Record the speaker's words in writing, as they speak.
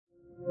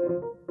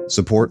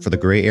Support for The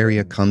Gray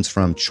Area comes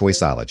from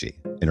Choiceology,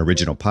 an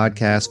original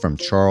podcast from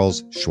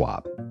Charles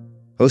Schwab.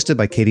 Hosted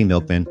by Katie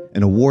Milkman,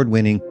 an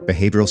award-winning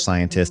behavioral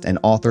scientist and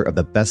author of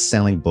the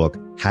best-selling book,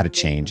 How to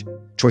Change,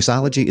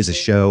 Choiceology is a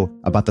show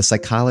about the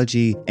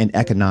psychology and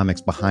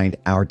economics behind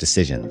our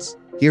decisions.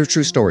 Hear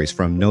true stories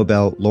from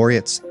Nobel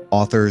laureates,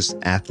 authors,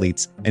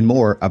 athletes, and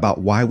more about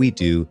why we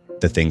do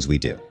the things we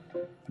do.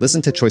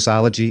 Listen to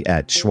Choiceology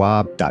at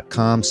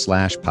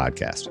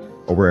schwab.com/podcast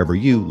or wherever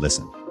you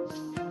listen.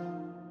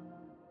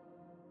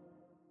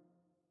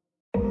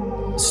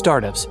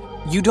 Startups,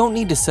 you don't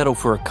need to settle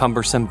for a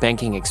cumbersome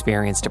banking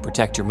experience to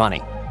protect your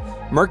money.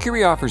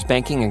 Mercury offers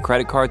banking and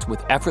credit cards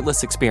with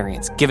effortless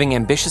experience, giving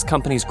ambitious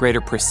companies greater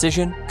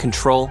precision,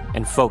 control,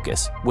 and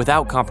focus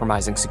without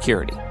compromising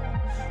security.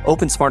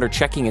 Open smarter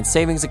checking and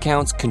savings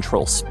accounts,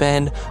 control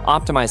spend,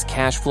 optimize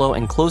cash flow,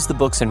 and close the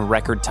books in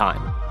record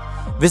time.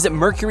 Visit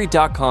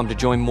Mercury.com to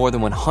join more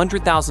than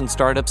 100,000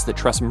 startups that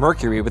trust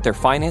Mercury with their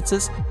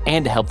finances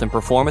and to help them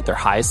perform at their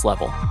highest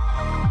level.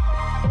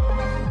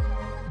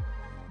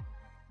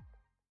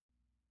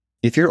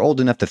 If you're old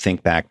enough to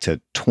think back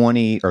to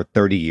 20 or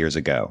 30 years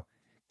ago,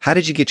 how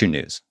did you get your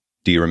news?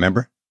 Do you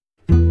remember?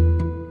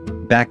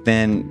 Back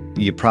then,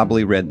 you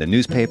probably read the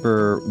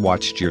newspaper,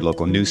 watched your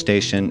local news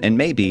station, and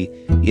maybe,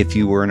 if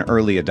you were an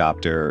early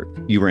adopter,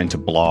 you were into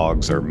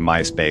blogs or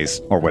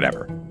MySpace or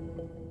whatever.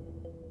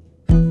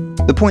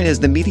 The point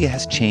is, the media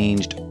has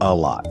changed a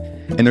lot,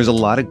 and there's a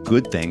lot of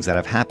good things that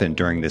have happened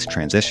during this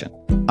transition.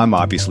 I'm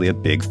obviously a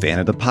big fan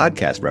of the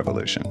podcast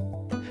revolution.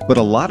 But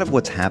a lot of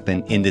what's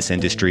happened in this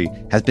industry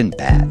has been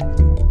bad.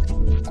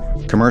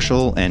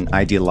 Commercial and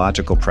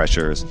ideological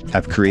pressures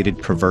have created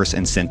perverse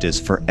incentives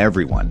for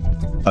everyone,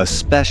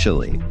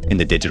 especially in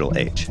the digital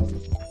age.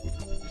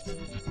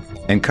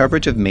 And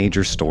coverage of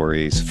major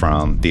stories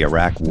from the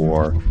Iraq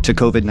War to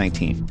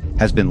COVID-19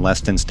 has been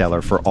less than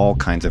stellar for all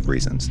kinds of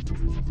reasons.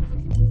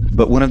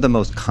 But one of the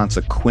most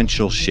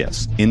consequential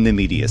shifts in the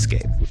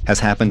mediascape has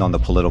happened on the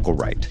political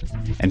right,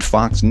 and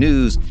Fox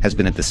News has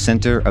been at the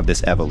center of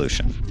this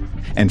evolution.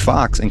 And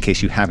Fox, in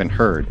case you haven't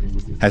heard,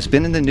 has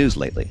been in the news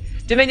lately.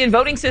 Dominion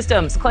Voting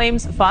Systems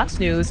claims Fox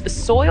News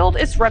soiled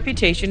its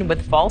reputation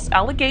with false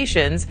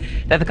allegations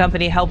that the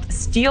company helped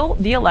steal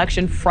the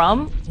election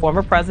from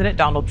former President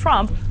Donald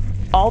Trump,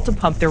 all to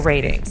pump their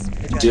ratings.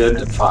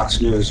 Did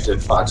Fox News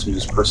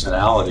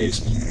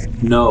personalities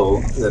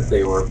know that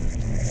they were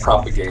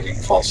propagating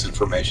false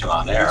information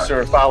on air?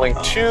 Sir, filing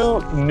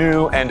two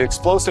new and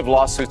explosive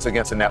lawsuits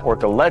against the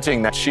network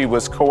alleging that she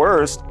was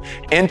coerced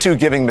into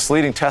giving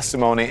misleading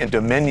testimony in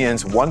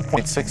Dominion's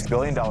 $1.6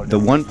 billion. The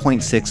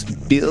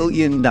 $1.6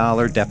 billion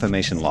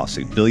defamation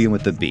lawsuit, billion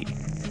with a B,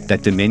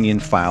 that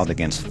Dominion filed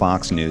against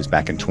Fox News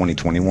back in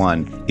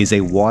 2021 is a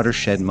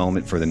watershed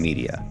moment for the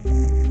media.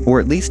 Or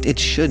at least it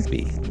should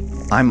be.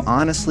 I'm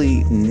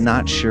honestly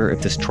not sure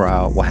if this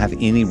trial will have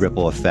any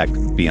ripple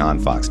effect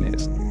beyond Fox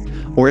News,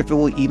 or if it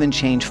will even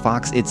change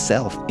Fox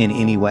itself in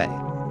any way.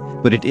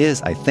 But it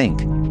is, I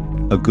think,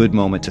 a good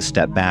moment to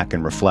step back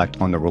and reflect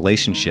on the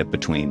relationship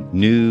between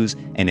news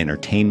and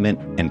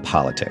entertainment and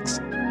politics.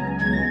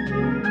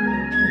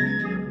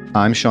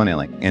 I'm Sean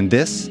Illing, and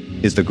this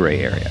is The Gray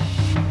Area.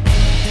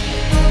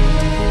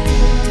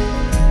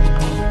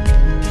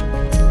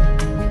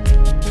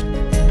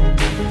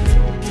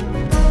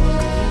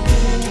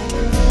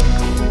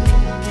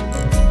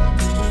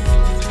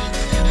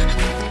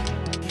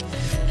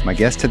 My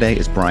guest today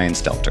is Brian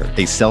Stelter,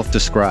 a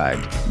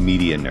self-described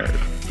media nerd.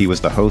 He was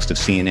the host of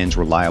CNN's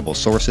Reliable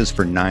Sources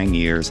for 9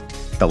 years,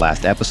 the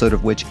last episode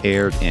of which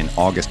aired in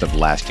August of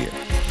last year.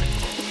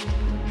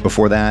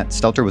 Before that,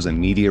 Stelter was a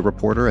media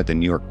reporter at the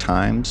New York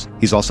Times.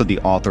 He's also the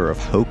author of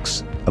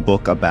Hoax, a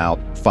book about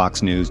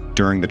Fox News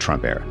during the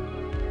Trump era.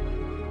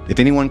 If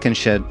anyone can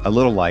shed a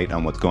little light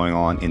on what's going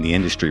on in the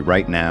industry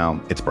right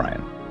now, it's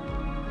Brian.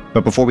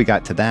 But before we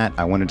got to that,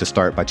 I wanted to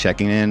start by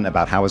checking in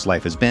about how his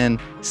life has been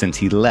since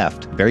he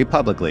left, very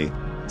publicly,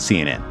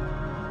 CNN.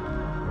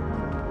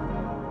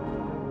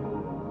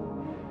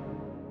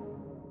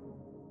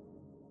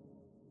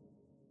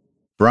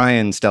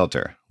 Brian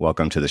Stelter,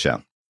 welcome to the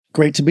show.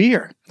 Great to be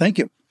here. Thank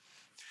you.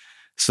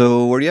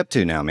 So what are you up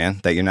to now,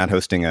 man, that you're not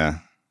hosting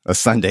a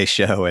Sunday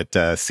show at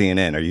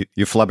CNN? Are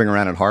you flubbing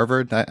around at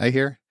Harvard, I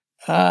hear?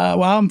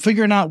 Well, I'm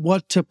figuring out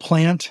what to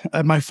plant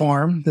at my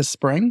farm this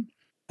spring.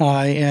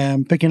 I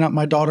am picking up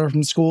my daughter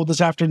from school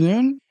this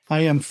afternoon. I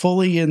am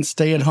fully in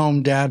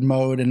stay-at-home dad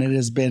mode, and it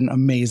has been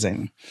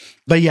amazing.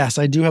 But yes,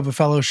 I do have a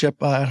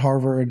fellowship at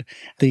Harvard,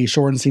 the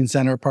Shorenstein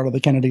Center, part of the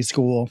Kennedy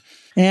School.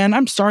 And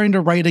I'm starting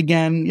to write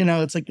again. You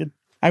know, it's like,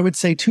 I would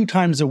say 2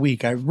 times a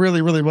week. I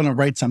really, really want to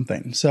write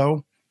something.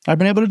 So I've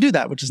been able to do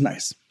that, which is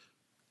nice.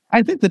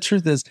 I think the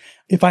truth is,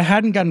 if I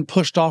hadn't gotten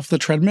pushed off the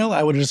treadmill,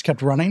 I would have just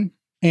kept running.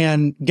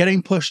 And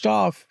getting pushed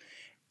off,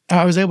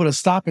 I was able to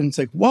stop and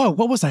say, whoa,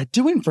 what was I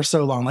doing for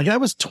so long? Like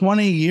that was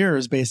 20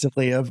 years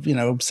basically of,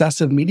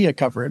 obsessive media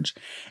coverage.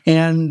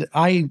 And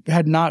I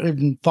had not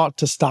even thought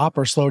to stop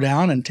or slow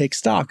down and take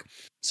stock.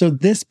 So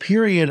this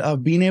period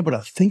of being able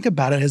to think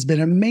about it has been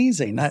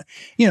amazing.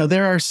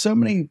 There are so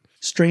many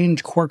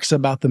strange quirks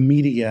about the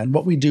media and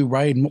what we do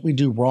right and what we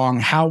do wrong,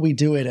 how we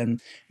do it.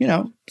 And,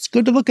 it's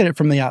good to look at it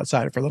from the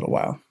outside for a little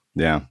while.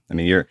 Yeah. I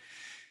mean,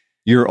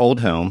 your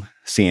old home,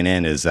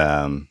 CNN, is,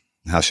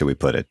 how should we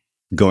put it,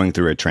 going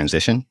through a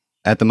transition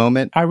at the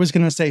moment. I was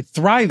going to say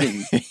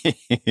thriving.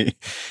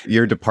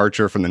 Your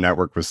departure from the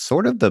network was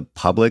sort of the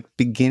public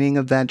beginning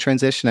of that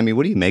transition. I mean,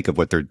 what do you make of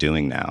what they're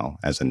doing now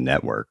as a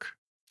network?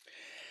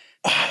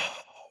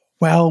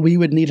 Well, we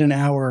would need an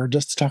hour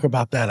just to talk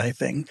about that, I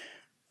think.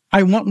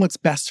 I want what's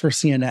best for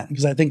CNN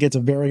because I think it's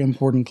a very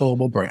important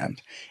global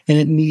brand and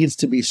it needs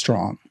to be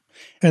strong.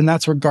 And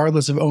that's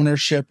regardless of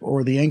ownership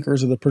or the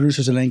anchors or the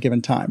producers at any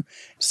given time.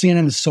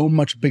 CNN is so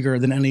much bigger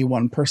than any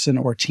one person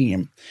or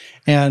team.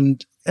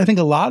 And I think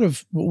a lot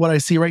of what I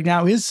see right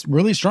now is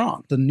really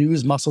strong. The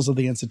news muscles of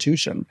the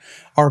institution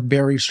are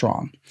very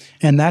strong.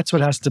 And that's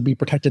what has to be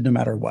protected no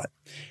matter what.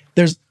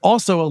 There's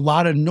also a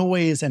lot of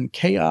noise and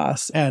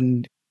chaos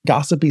and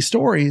gossipy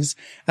stories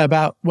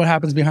about what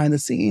happens behind the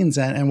scenes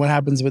and what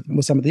happens with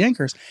some of the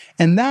anchors.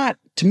 And that,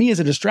 to me, is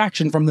a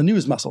distraction from the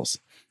news muscles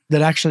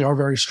that actually are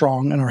very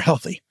strong and are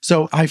healthy.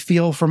 So I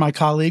feel for my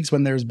colleagues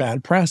when there's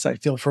bad press. I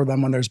feel for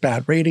them when there's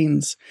bad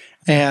ratings.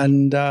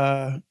 And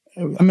I'm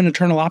an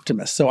eternal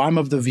optimist. So I'm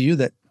of the view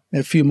that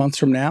a few months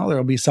from now,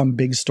 there'll be some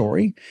big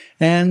story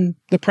and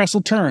the press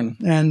will turn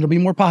and it'll be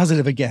more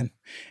positive again.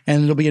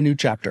 And it'll be a new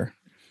chapter.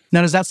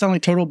 Now, does that sound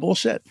like total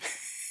bullshit?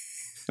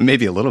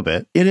 Maybe a little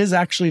bit. It is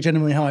actually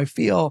genuinely how I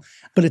feel,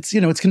 but it's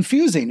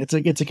confusing.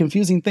 It's a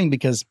confusing thing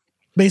because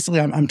basically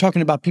I'm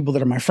talking about people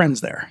that are my friends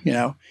there,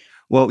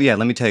 Well, yeah,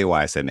 let me tell you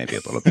why I said maybe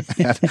a little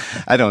bit.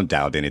 I don't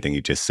doubt anything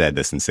you just said,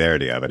 the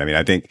sincerity of it. I mean,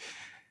 I think,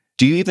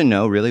 do you even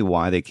know really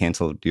why they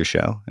canceled your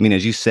show? I mean,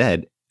 as you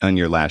said on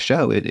your last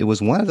show, it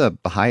was one of the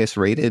highest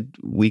rated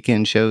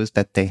weekend shows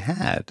that they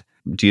had.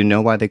 Do you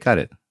know why they cut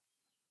it?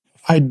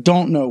 I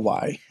don't know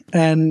why.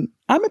 And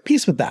I'm at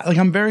peace with that. Like,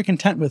 I'm very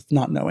content with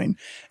not knowing.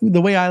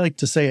 The way I like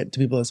to say it to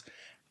people is,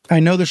 I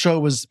know the show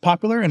was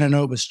popular and I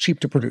know it was cheap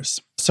to produce.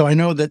 So I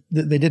know that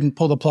they didn't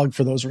pull the plug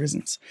for those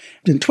reasons.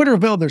 In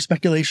Twitterville, there's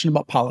speculation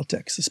about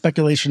politics,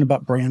 speculation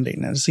about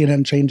branding and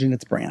CNN changing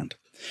its brand.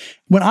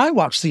 When I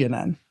watch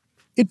CNN,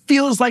 it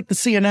feels like the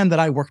CNN that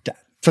I worked at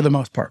for the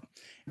most part.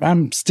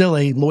 I'm still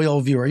a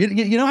loyal viewer.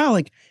 You know how,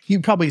 like, you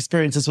probably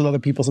experience this with other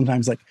people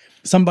sometimes, like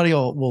somebody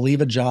will leave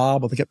a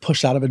job or they get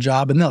pushed out of a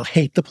job and they'll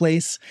hate the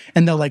place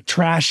and they'll like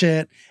trash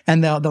it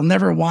and they'll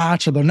never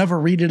watch or they'll never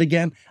read it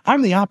again.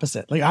 I'm the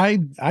opposite. Like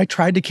I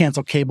tried to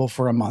cancel cable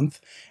for a month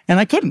and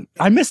I couldn't.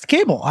 I missed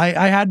cable.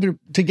 I had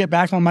to get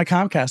back on my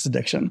Comcast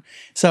addiction.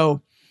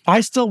 So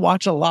I still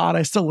watch a lot.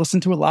 I still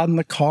listen to a lot in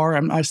the car.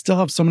 I still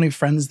have so many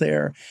friends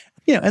there.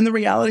 And the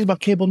reality about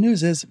cable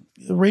news is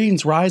the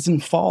ratings rise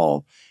and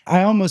fall.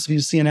 I almost view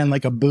CNN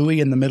like a buoy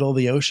in the middle of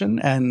the ocean.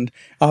 And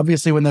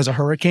obviously when there's a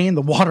hurricane,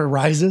 the water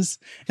rises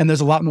and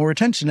there's a lot more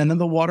attention. And then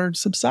the water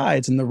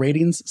subsides and the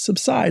ratings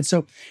subside.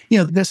 So,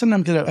 there's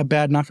sometimes a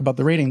bad knock about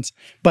the ratings.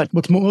 But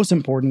what's most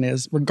important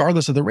is,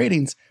 regardless of the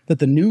ratings, that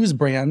the news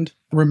brand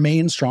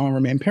remain strong,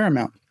 remain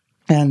paramount.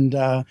 And,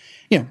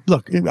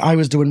 look, I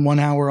was doing 1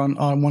 hour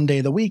on one day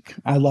of the week.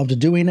 I loved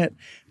doing it,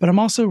 but I'm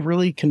also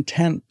really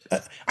content.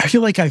 I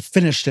feel like I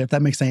finished it, if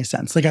that makes any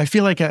sense. Like, I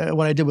feel like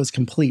what I did was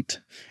complete,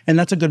 and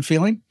that's a good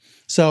feeling.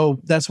 So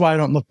that's why I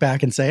don't look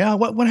back and say, oh,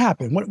 what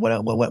happened?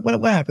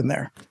 What happened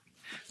there?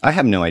 I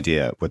have no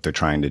idea what they're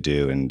trying to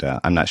do, and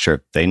I'm not sure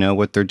if they know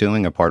what they're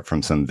doing, apart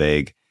from some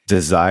vague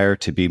desire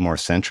to be more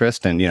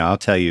centrist. And, I'll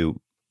tell you,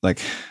 like,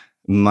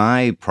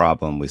 my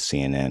problem with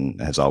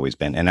CNN has always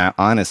been, and I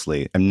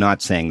honestly, I'm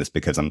not saying this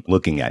because I'm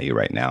looking at you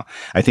right now.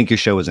 I think your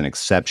show is an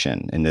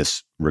exception in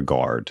this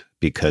regard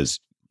because,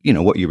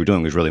 what you were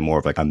doing was really more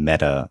of like a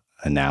meta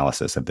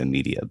analysis of the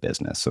media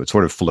business. So it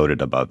sort of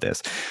floated above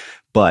this.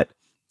 But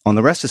on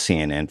the rest of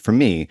CNN, for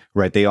me,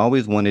 right, they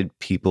always wanted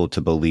people to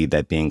believe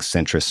that being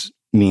centrist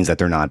means that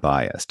they're not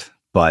biased.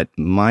 But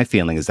my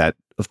feeling is that,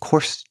 of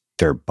course,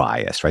 they're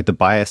biased, right? The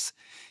bias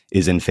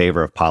is in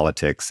favor of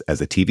politics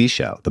as a TV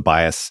show. The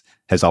bias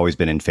has always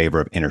been in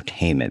favor of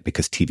entertainment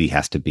because TV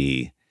has to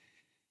be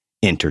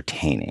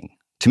entertaining.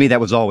 To me,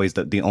 that was always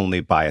the only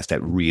bias that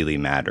really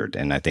mattered.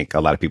 And I think a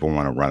lot of people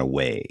want to run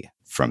away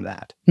from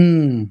that.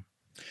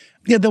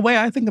 Yeah, the way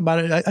I think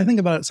about it, I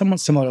think about it somewhat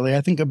similarly.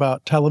 I think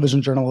about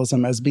television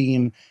journalism as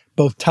being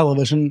both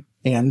television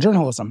and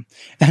journalism.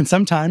 And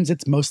sometimes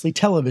it's mostly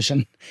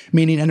television,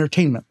 meaning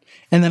entertainment.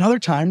 And then other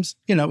times,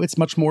 it's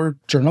much more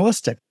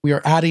journalistic. We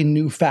are adding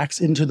new facts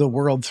into the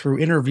world through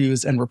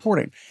interviews and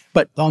reporting.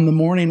 But on the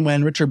morning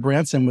when Richard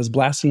Branson was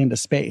blasting into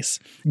space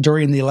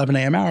during the 11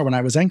 a.m. hour when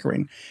I was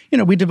anchoring,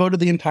 we devoted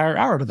the entire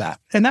hour to that.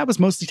 And that was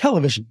mostly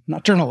television,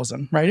 not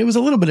journalism, right? It was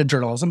a little bit of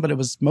journalism, but it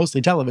was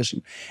mostly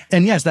television.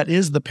 And yes, that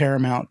is the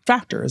paramount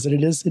factor, is that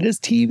it is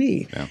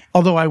TV. Yeah.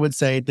 Although I would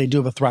say they do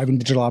have a thriving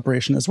digital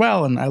operation as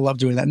well. And I love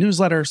doing that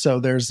newsletter. So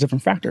there's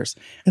different factors.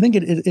 I think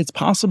it's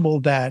possible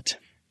that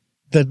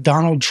the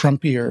Donald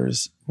Trump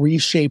years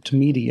reshaped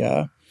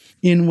media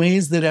in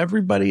ways that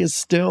everybody is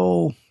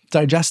still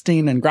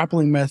digesting and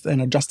grappling with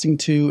and adjusting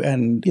to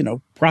and,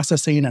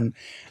 processing. And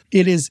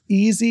It is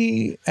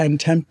easy and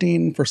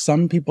tempting for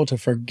some people to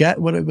forget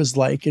what it was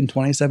like in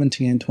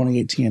 2017,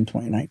 2018, and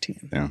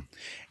 2019. Yeah.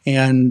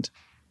 And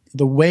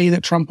the way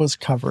that Trump was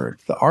covered,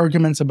 the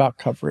arguments about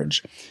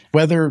coverage,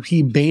 whether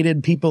he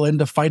baited people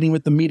into fighting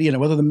with the media and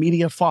whether the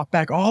media fought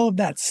back, all of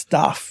that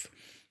stuff,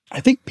 I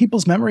think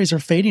people's memories are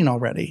fading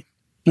already.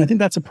 And I think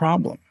that's a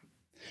problem.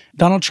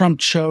 Donald Trump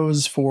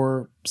chose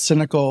for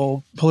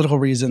cynical political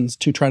reasons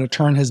to try to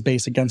turn his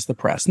base against the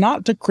press,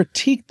 not to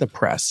critique the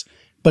press,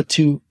 but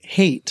to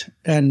hate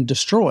and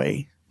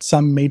destroy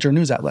some major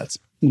news outlets.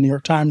 The New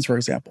York Times, for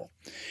example.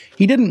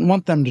 He didn't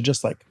want them to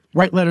just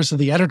write letters to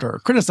the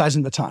editor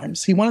criticizing the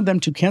Times. He wanted them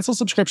to cancel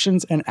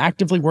subscriptions and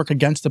actively work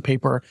against the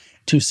paper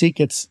to seek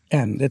its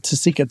end,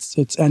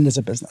 its end as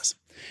a business.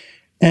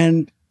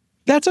 And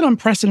that's an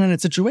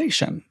unprecedented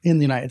situation in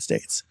the United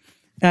States.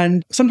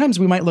 And sometimes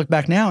we might look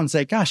back now and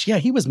say, gosh, yeah,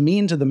 he was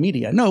mean to the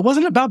media. No, it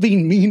wasn't about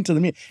being mean to the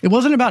media. It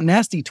wasn't about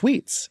nasty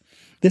tweets.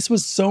 This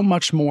was so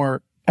much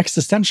more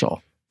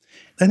existential.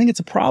 I think it's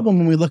a problem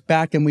when we look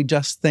back and we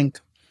just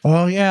think,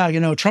 oh yeah,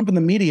 Trump and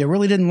the media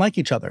really didn't like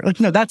each other.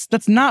 No,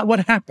 that's not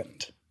what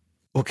happened.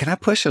 Well, can I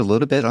push a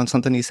little bit on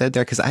something he said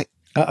there? Because I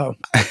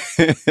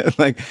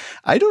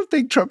don't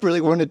think Trump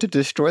really wanted to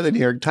destroy the New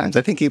York Times.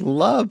 I think he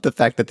loved the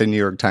fact that the New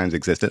York Times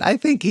existed. I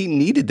think he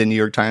needed the New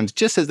York Times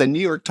just as the New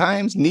York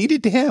Times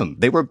needed him.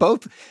 They were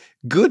both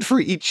good for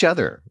each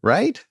other,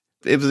 right?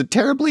 It was a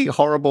terribly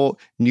horrible,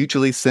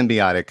 mutually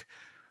symbiotic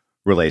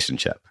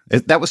relationship.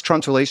 That was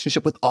Trump's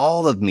relationship with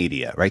all of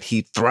media, right?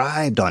 He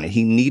thrived on it.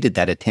 He needed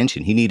that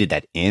attention. He needed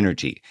that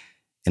energy.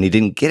 And he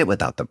didn't get it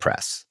without the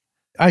press.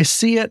 I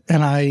see it,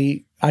 and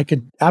I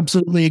could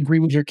absolutely agree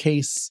with your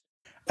case.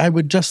 I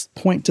would just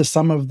point to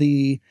some of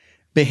the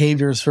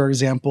behaviors, for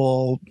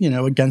example,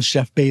 against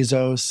Jeff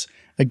Bezos,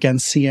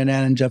 against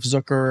CNN and Jeff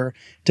Zucker,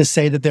 to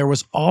say that there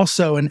was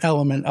also an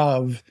element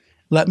of,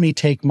 let me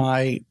take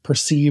my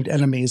perceived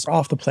enemies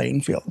off the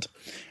playing field.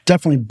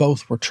 Definitely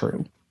both were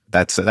true.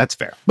 That's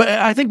fair. But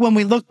I think when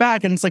we look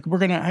back and it's we're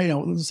going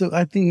to, so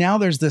I think now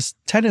there's this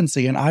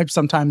tendency, and I've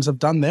sometimes have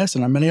done this,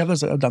 and many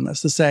others have done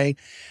this, to say,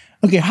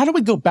 okay, how do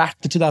we go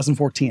back to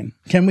 2014?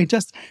 Can we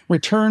just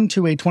return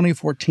to a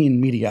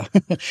 2014 media,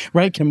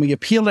 right? Can we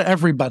appeal to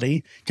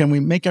everybody? Can we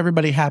make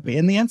everybody happy?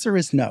 And the answer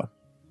is no.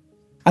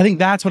 I think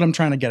that's what I'm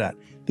trying to get at.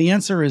 The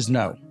answer is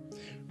no.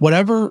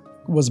 Whatever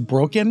was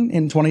broken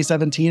in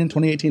 2017 and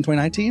 2018,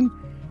 2019,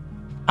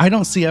 I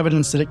don't see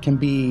evidence that it can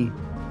be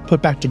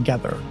put back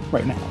together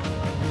right now.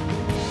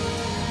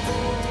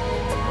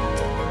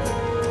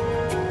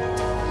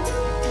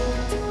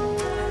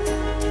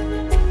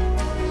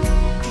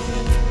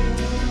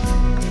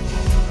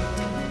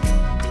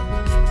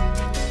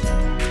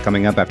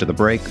 Coming up after the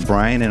break,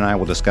 Brian and I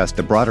will discuss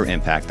the broader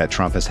impact that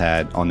Trump has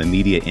had on the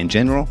media in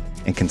general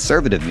and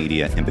conservative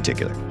media in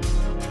particular.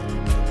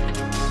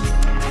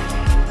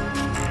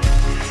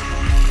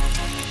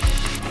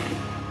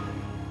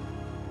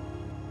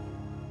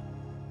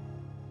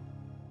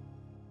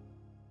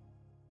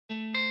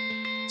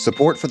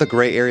 Support for the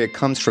gray area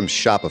comes from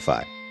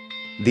Shopify.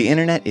 The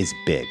internet is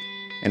big,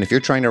 and if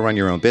you're trying to run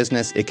your own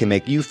business, it can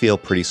make you feel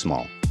pretty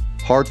small,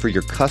 hard for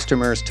your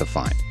customers to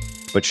find.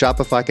 But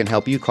Shopify can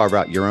help you carve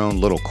out your own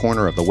little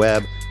corner of the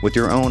web with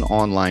your own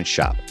online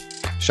shop.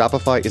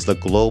 Shopify is the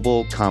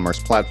global commerce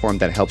platform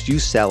that helps you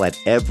sell at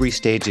every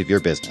stage of your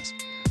business.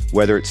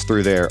 Whether it's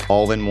through their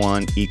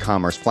all-in-one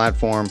e-commerce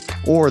platform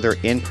or their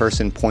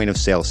in-person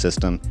point-of-sale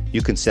system,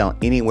 you can sell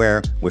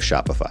anywhere with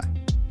Shopify.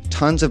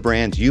 Tons of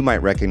brands you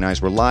might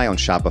recognize rely on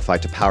Shopify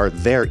to power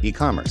their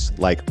e-commerce,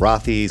 like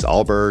Rothy's,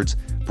 Allbirds,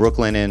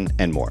 Brooklinen,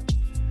 and more.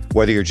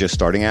 Whether you're just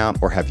starting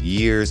out or have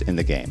years in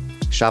the game,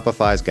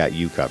 Shopify's got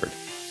you covered.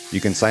 You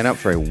can sign up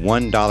for a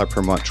 $1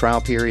 per month trial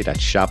period at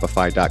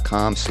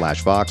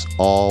shopify.com/Vox,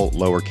 all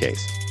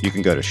lowercase. You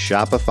can go to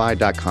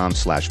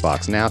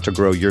shopify.com/Vox now to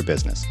grow your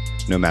business,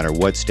 no matter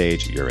what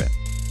stage you're in.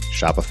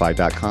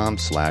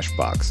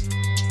 Shopify.com/Vox.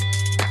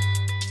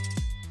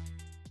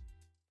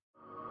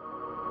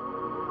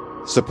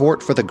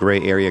 Support for the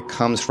gray area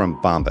comes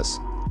from Bombas.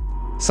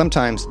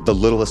 Sometimes the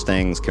littlest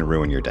things can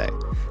ruin your day,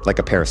 like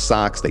a pair of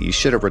socks that you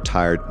should have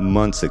retired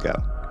months ago.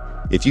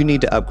 If you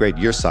need to upgrade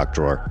your sock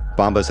drawer,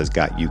 Bombas has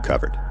got you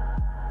covered.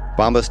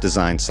 Bombas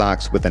designed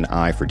socks with an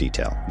eye for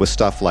detail, with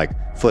stuff like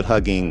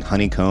foot-hugging,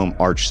 honeycomb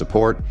arch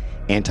support,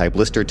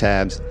 anti-blister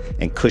tabs,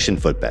 and cushioned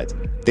footbeds.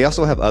 They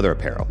also have other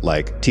apparel,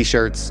 like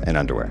t-shirts and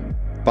underwear.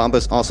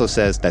 Bombas also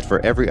says that for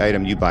every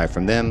item you buy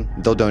from them,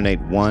 they'll donate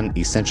one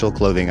essential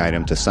clothing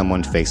item to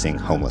someone facing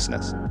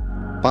homelessness.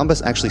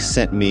 Bombas actually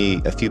sent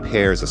me a few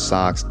pairs of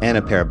socks and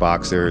a pair of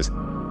boxers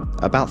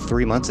about 2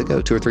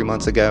 or 3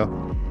 months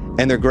ago,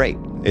 and they're great.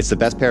 It's the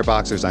best pair of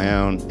boxers I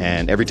own,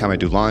 and every time I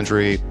do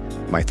laundry,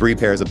 my 3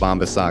 pairs of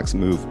Bombas socks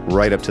move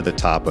right up to the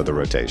top of the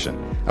rotation.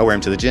 I wear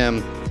them to the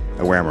gym,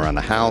 I wear them around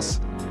the house,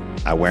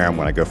 I wear them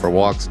when I go for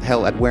walks.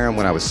 Hell, I'd wear them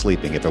when I was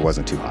sleeping if it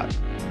wasn't too hot.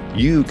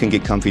 You can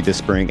get comfy this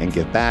spring and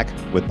give back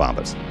with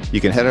Bombas.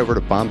 You can head over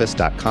to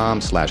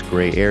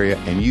bombas.com/grayarea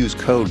and use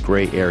code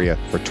GRAYAREA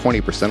for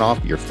 20% off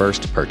your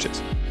first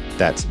purchase.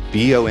 That's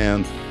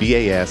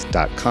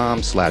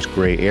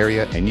bombas.com/gray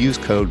area and use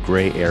code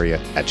gray area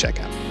at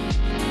checkout.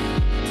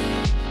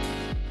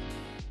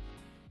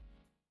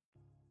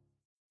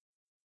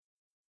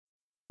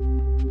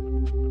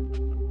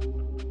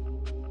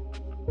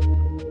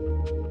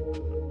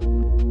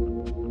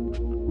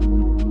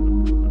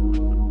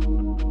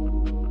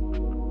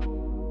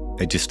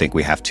 I just think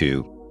we have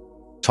to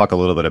talk a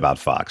little bit about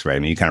Fox, right? I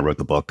mean, you kind of wrote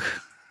the book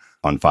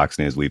on Fox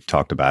News. We've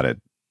talked about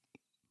it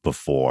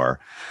before.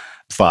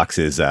 Fox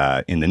is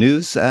in the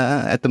news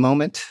at the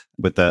moment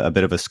with a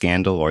bit of a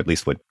scandal, or at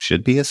least what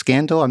should be a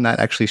scandal. I'm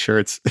not actually sure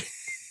it's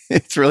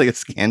it's really a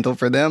scandal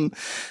for them.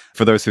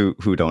 For those who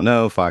don't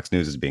know, Fox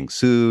News is being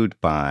sued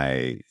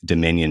by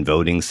Dominion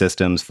Voting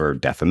Systems for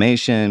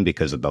defamation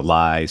because of the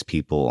lies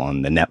people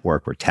on the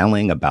network were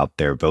telling about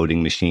their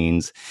voting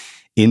machines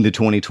in the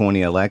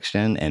 2020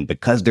 election. And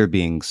because they're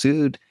being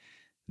sued,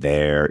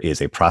 there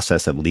is a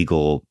process of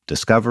legal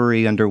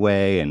discovery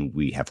underway, and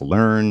we have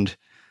learned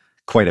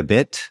quite a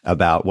bit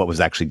about what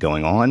was actually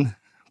going on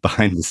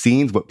behind the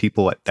scenes, what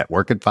people that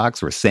work at Fox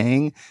were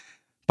saying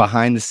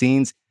behind the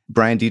scenes.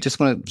 Brian, do you just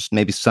want to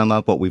maybe sum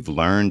up what we've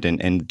learned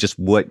and just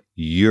what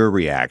your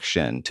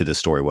reaction to the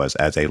story was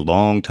as a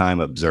longtime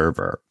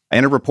observer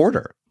and a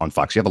reporter on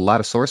Fox? You have a lot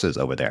of sources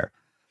over there.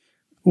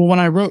 Well, when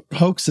I wrote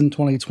Hoax in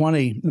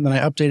 2020 and then I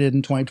updated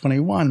in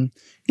 2021,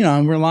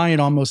 I'm relying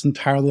almost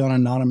entirely on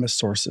anonymous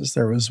sources.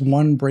 There was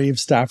one brave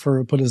staffer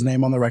who put his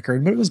name on the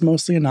record, but it was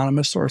mostly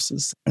anonymous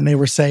sources. And they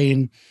were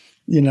saying,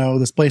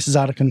 this place is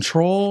out of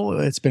control.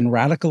 It's been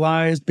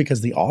radicalized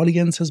because the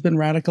audience has been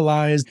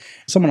radicalized.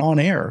 Someone on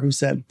air who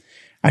said,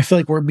 I feel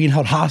like we're being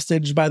held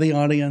hostage by the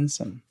audience.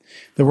 And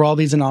there were all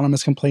these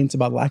anonymous complaints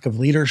about lack of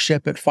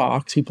leadership at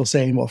Fox. People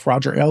saying, well, if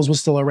Roger Ailes was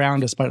still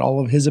around, despite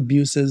all of his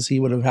abuses, he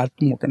would have had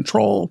more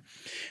control.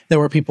 There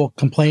were people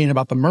complaining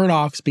about the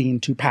Murdochs being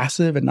too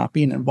passive and not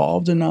being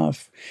involved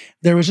enough.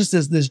 There was just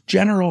this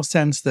general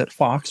sense that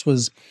Fox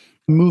was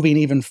moving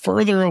even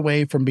further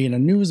away from being a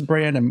news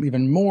brand and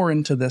even more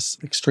into this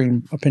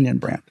extreme opinion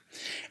brand.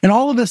 And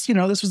all of this,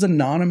 this was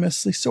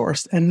anonymously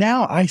sourced. And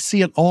now I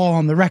see it all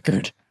on the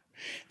record.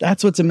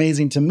 That's what's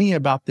amazing to me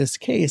about this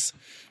case.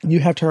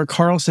 You have Tucker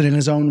Carlson in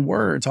his own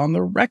words on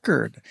the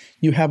record.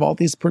 You have all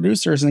these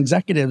producers and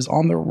executives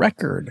on the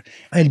record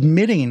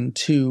admitting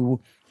to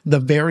the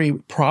very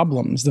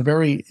problems, the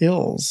very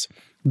ills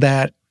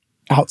that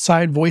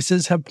outside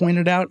voices have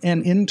pointed out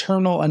and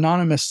internal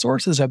anonymous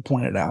sources have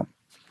pointed out.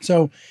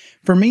 So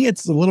for me,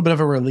 it's a little bit of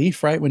a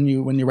relief, right? When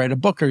you write a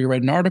book or you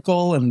write an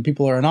article and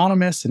people are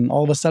anonymous and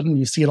all of a sudden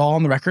you see it all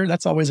on the record,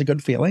 that's always a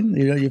good feeling.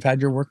 You've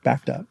had your work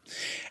backed up.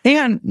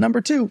 And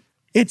number two,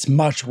 it's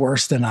much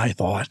worse than I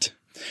thought.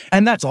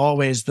 And that's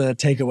always the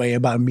takeaway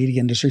about a media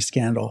industry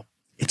scandal.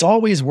 It's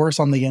always worse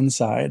on the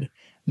inside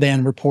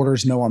than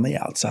reporters know on the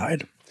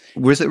outside.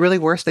 Was it really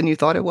worse than you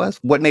thought it was?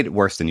 What made it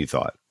worse than you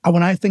thought?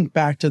 When I think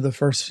back to the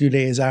first few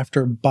days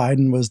after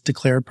Biden was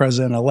declared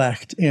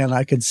president-elect, and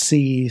I could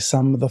see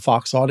some of the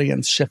Fox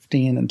audience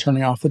shifting and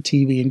turning off the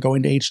TV and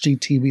going to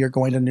HGTV or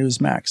going to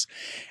Newsmax,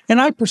 and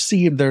I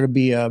perceived there to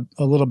be a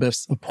little bit of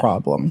a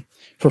problem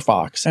for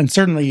Fox. And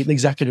certainly the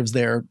executives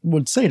there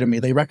would say to me,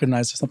 they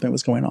recognized something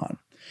was going on.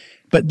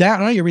 But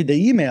now you read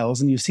the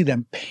emails and you see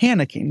them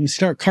panicking. You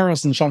start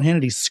Carlson and Sean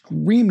Hannity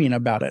screaming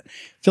about it,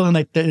 feeling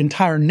like the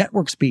entire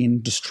network's being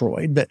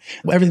destroyed, that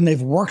everything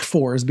they've worked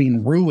for is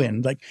being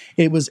ruined. Like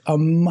it was a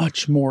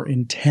much more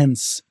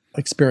intense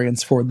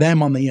experience for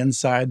them on the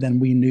inside than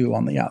we knew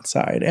on the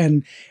outside.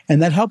 And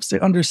that helps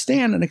to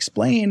understand and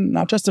explain,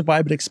 not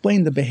justify, but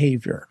explain the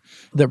behavior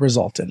that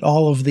resulted.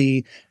 All of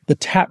the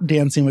tap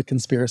dancing with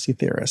conspiracy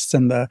theorists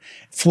and the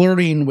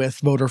flirting with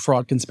voter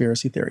fraud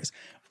conspiracy theories.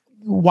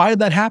 Why did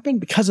that happen?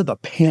 Because of the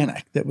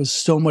panic that was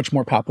so much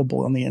more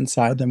palpable on the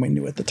inside than we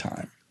knew at the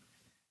time.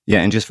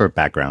 Yeah, and just for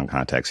background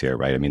context here,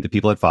 right? I mean, the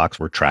people at Fox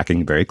were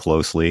tracking very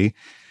closely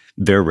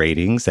their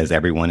ratings, as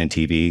everyone in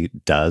TV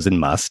does and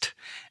must,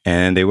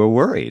 and they were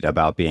worried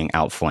about being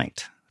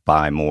outflanked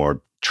by more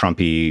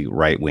Trumpy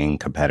right-wing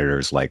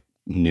competitors like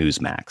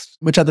Newsmax.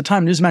 Which at the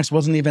time, Newsmax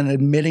wasn't even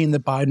admitting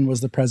that Biden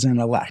was the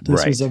president-elect.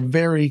 This was a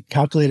very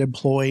calculated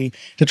ploy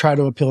to try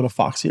to appeal to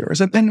Fox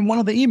viewers. And then one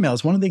of the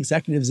emails, one of the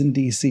executives in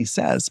D.C.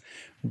 says,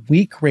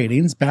 weak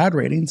ratings, bad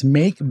ratings,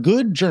 make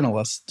good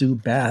journalists do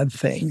bad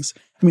things.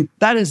 I mean,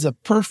 that is a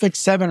perfect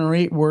 7 or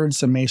 8 word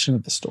summation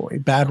of the story.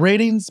 Bad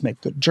ratings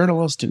make good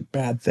journalists do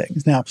bad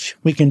things. Now,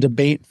 we can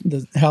debate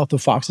the health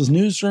of Fox's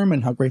newsroom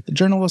and how great the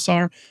journalists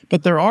are,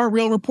 but there are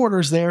real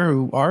reporters there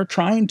who are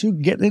trying to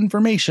get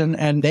information,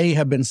 and they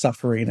have been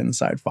suffering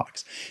inside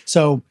Fox.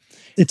 So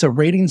it's a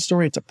rating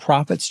story. It's a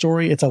profit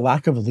story. It's a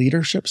lack of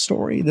leadership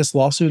story. This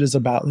lawsuit is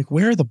about,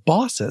 where are the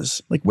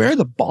bosses? Where are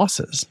the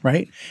bosses,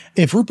 right?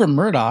 If Rupert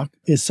Murdoch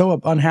is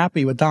so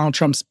unhappy with Donald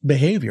Trump's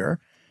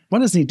behavior, why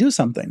doesn't he do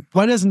something?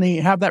 Why doesn't he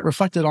have that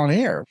reflected on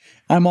air?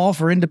 I'm all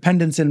for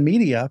independence in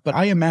media, but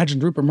I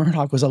imagined Rupert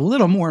Murdoch was a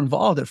little more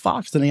involved at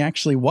Fox than he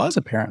actually was,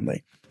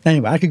 apparently.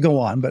 Anyway, I could go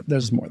on, but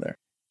there's more there.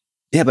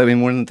 Yeah, but I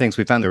mean, one of the things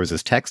we found, there was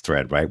this text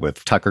thread, right,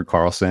 with Tucker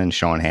Carlson,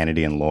 Sean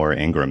Hannity, and Laura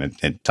Ingraham.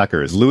 And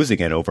Tucker is losing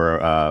it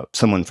over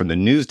someone from the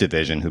news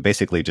division who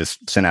basically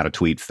just sent out a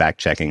tweet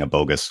fact-checking a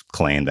bogus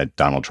claim that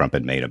Donald Trump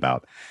had made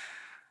about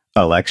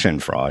election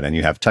fraud. And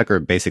you have Tucker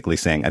basically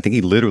saying, I think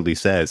he literally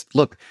says,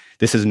 look,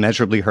 this is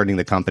measurably hurting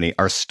the company.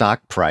 Our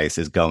stock price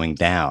is going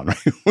down.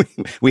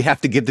 We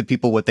have to give the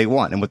people what they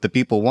want. And what the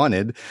people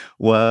wanted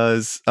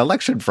was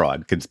election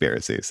fraud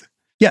conspiracies.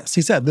 Yes,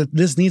 he said that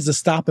this needs to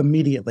stop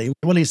immediately.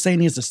 What he's saying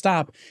needs to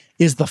stop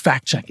is the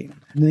fact-checking.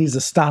 It needs to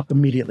stop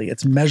immediately.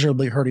 It's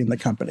measurably hurting the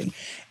company.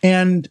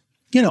 And,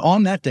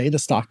 on that day, the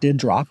stock did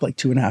drop like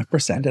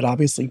 2.5%. It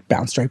obviously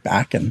bounced right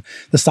back, and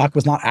the stock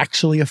was not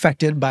actually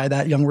affected by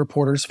that young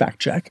reporter's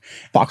fact-check.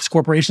 Fox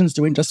Corporation's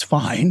doing just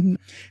fine.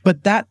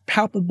 But that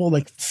palpable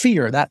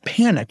fear, that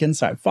panic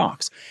inside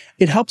Fox,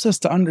 it helps us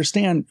to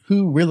understand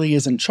who really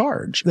is in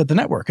charge at the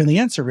network. And the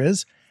answer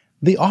is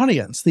the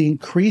audience, the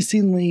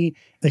increasingly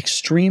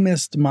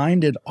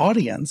extremist-minded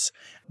audience.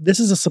 This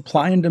is a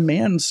supply and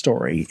demand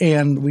story,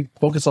 and we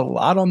focus a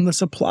lot on the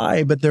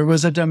supply, but there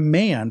was a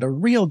demand, a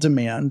real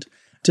demand,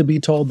 to be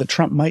told that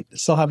Trump might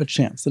still have a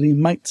chance, that he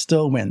might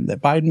still win,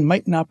 that Biden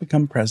might not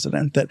become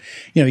president, that,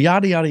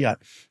 yada, yada, yada.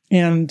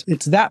 And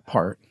it's that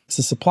part, it's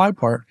the supply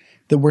part,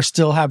 that we're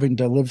still having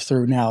to live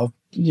through now,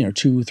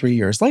 2-3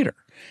 years later,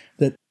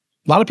 that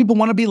a lot of people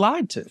want to be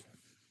lied to.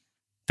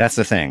 That's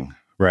the thing,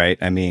 right?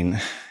 I mean,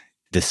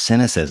 the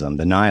cynicism,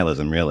 the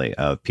nihilism, really,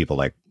 of people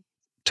like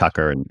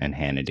Tucker and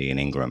Hannity and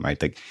Ingram,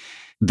 right?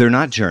 They're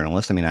not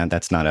journalists. I mean,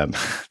 that's not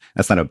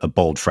a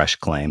bold, fresh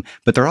claim.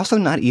 But they're also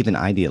not even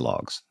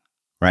ideologues,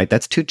 right?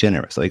 That's too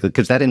generous,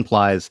 because that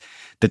implies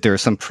that there are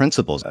some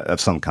principles of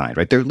some kind,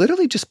 right? They're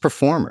literally just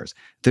performers.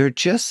 They're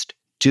just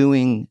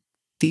doing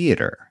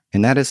theater,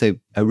 and that is a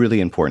really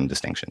important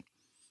distinction.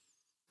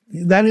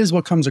 That is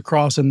what comes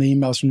across in the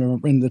emails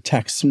in the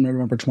texts from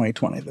November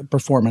 2020, the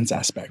performance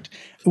aspect.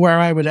 Where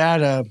I would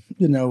add a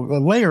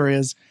layer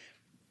is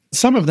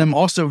some of them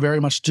also very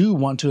much do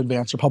want to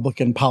advance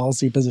Republican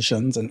policy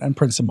positions and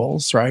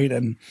principles, right?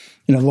 And,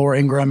 Laura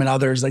Ingraham and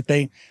others,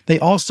 they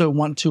also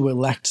want to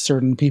elect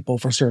certain people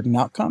for certain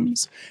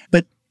outcomes.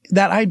 But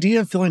that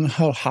idea of feeling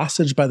held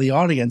hostage by the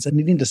audience and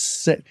needing to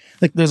sit,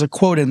 there's a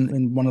quote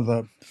in one of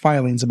the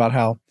filings about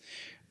how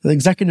the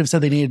executive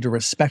said they needed to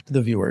respect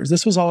the viewers.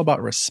 This was all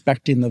about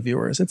respecting the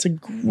viewers. It's a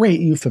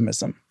great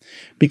euphemism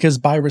because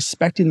by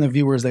respecting the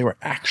viewers, they were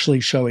actually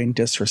showing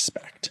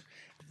disrespect.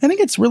 I think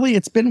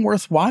it's been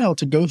worthwhile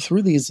to go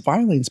through these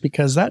filings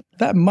because that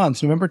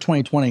month, November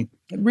 2020,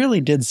 it really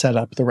did set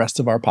up the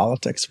rest of our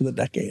politics for the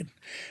decade.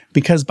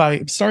 Because by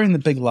starting the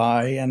big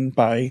lie and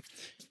by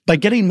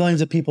getting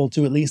millions of people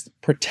to at least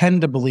pretend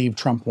to believe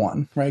Trump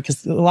won, right?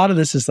 Because a lot of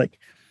this is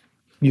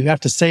you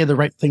have to say the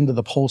right thing to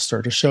the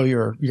pollster to show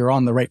you're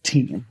on the right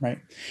team, right?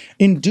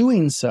 In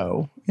doing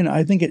so,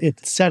 I think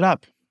it set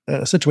up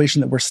a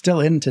situation that we're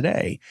still in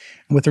today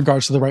with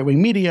regards to the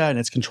right-wing media and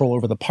its control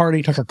over the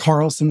party, Tucker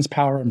Carlson's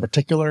power in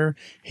particular,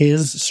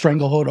 his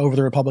stranglehold over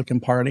the Republican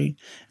Party.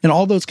 And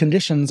all those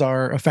conditions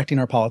are affecting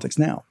our politics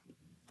now.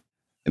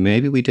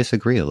 Maybe we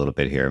disagree a little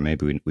bit here.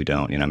 Maybe we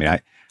don't.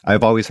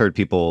 I've always heard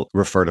people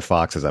refer to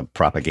Fox as a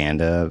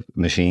propaganda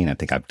machine. I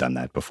think I've done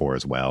that before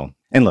as well.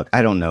 And look,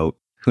 I don't know.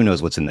 Who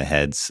knows what's in the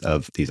heads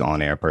of these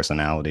on-air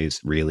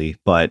personalities, really?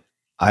 But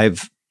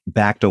I've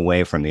backed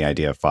away from the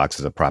idea of Fox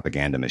as a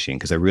propaganda machine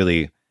because I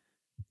really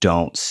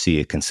don't see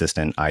a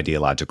consistent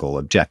ideological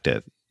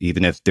objective,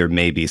 even if there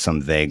may be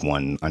some vague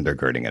one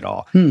undergirding it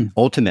all.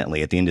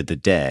 Ultimately, at the end of the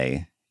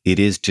day, it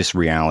is just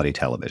reality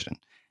television.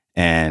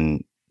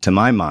 And to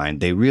my mind,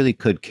 they really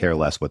could care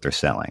less what they're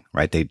selling,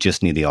 right? They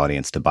just need the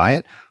audience to buy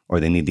it, or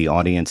they need the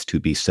audience to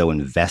be so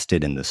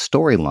invested in the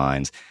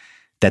storylines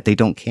that they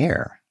don't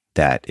care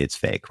that it's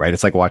fake, right?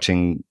 It's like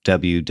watching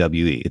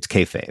WWE. It's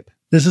kayfabe.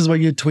 This is what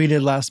you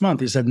tweeted last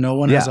month. You said no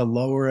one has a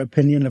lower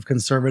opinion of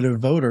conservative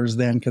voters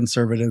than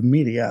conservative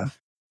media.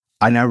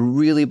 And I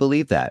really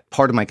believe that.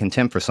 Part of my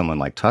contempt for someone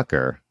like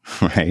Tucker,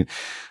 right,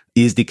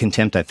 is the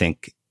contempt I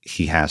think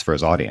he has for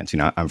his audience.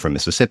 I'm from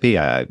Mississippi.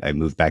 I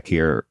moved back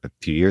here a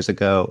few years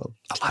ago.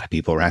 A lot of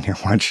people around here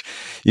watch,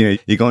 you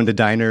go into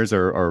diners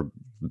or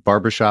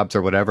barbershops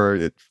or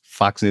whatever.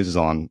 Fox News is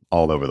on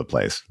all over the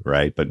place,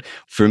 right? But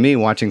for me,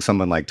 watching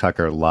someone like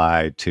Tucker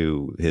lie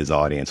to his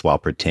audience while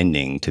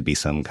pretending to be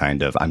some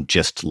kind of "I'm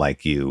just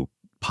like you"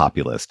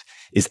 populist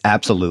is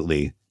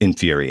absolutely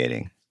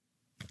infuriating.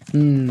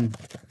 I'm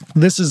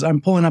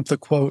pulling up the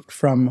quote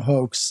from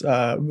Hoax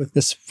with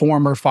this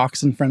former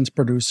Fox and Friends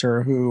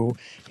producer who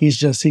he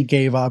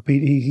gave up.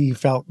 He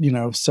felt,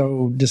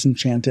 so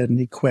disenchanted and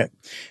he quit.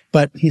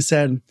 But he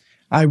said,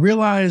 I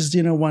realized,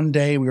 one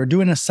day we were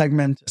doing a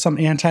segment, some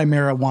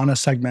anti-marijuana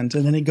segment,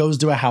 and then he goes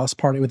to a house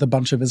party with a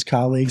bunch of his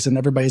colleagues and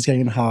everybody's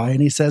getting high.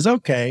 And he says,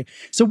 okay,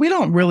 so we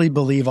don't really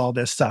believe all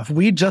this stuff.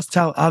 We just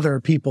tell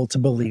other people to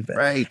believe it.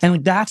 Right.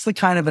 And that's the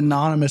kind of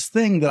anonymous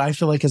thing that I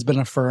feel like has been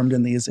affirmed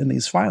in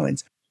these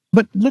filings.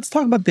 But let's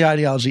talk about the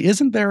ideology.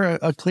 Isn't there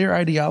a clear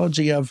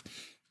ideology of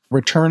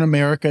return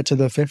America to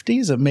the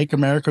 50s, of make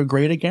America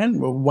great again,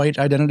 white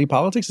identity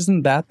politics?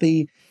 Isn't that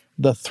the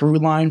the through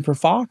line for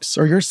Fox?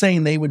 Or you're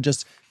saying they would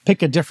just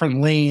pick a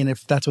different lane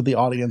if that's what the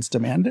audience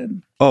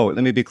demanded? Oh,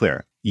 let me be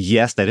clear.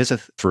 Yes, that is a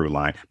through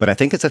line, but I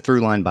think it's a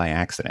through line by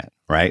accident,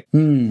 right?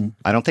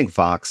 I don't think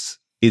Fox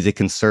is a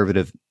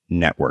conservative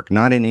network,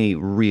 not in a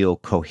real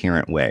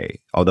coherent way,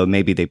 although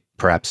maybe they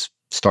perhaps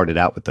started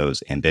out with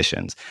those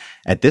ambitions.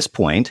 At this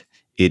point,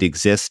 it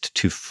exists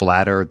to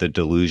flatter the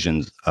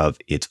delusions of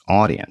its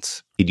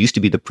audience. It used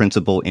to be the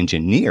principal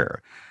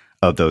engineer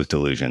of those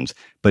delusions,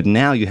 but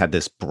now you have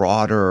this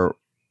broader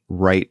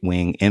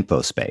right-wing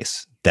info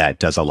space that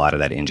does a lot of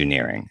that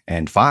engineering.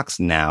 And Fox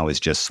now is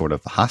just sort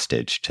of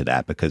hostage to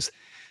that because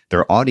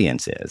their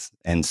audience is.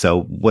 And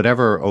so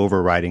whatever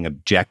overriding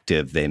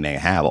objective they may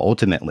have,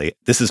 ultimately,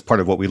 this is part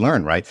of what we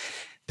learn, right?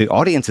 The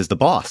audience is the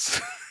boss.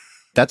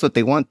 That's what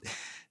they want.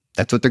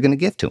 That's what they're going to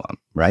give to them,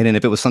 right? And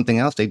if it was something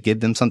else, they'd give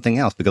them something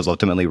else because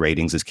ultimately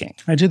ratings is king.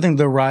 I do think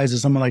the rise of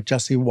someone like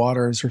Jesse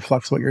Waters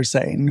reflects what you're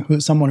saying,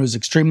 who's someone who's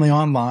extremely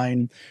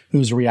online,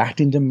 who's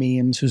reacting to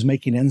memes, who's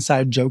making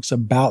inside jokes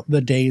about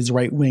the day's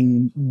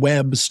right-wing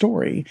web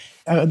story.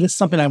 This is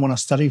something I want to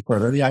study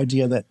further, the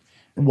idea that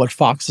what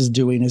Fox is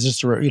doing is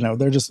just,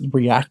 they're just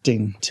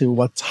reacting to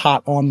what's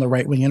hot on the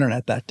right-wing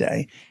internet that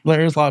day.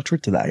 There's a lot of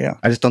truth to that, yeah.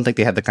 I just don't think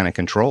they have the kind of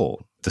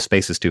control. The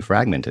space is too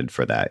fragmented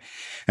for that.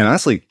 And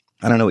honestly,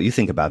 I don't know what you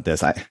think about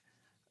this.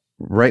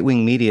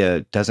 Right-wing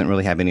media doesn't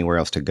really have anywhere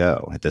else to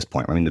go at this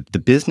point. I mean, the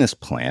business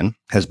plan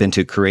has been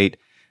to create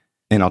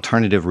an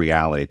alternative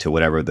reality to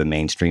whatever the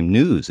mainstream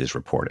news is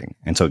reporting.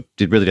 And so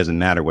it really doesn't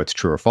matter what's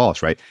true or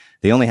false, right?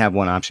 They only have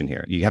one option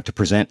here. You have to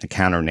present a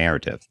counter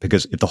narrative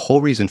because if the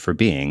whole reason for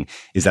being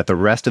is that the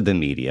rest of the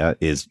media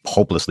is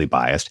hopelessly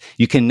biased,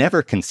 you can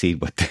never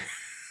concede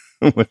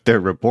what they're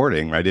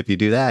reporting, right? If you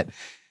do that,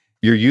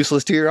 you're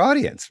useless to your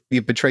audience.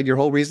 You've betrayed your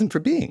whole reason for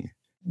being.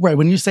 Right.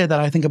 When you say that,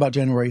 I think about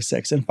January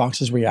 6th and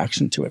Fox's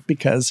reaction to it,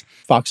 because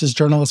Fox's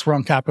journalists were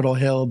on Capitol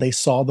Hill. They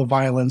saw the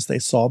violence. They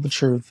saw the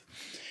truth.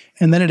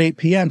 And then at 8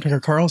 p.m., Tucker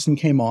Carlson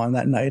came on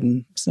that night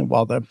and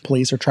while the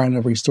police are trying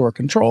to restore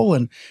control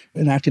and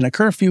enacting a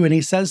curfew, and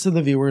he says to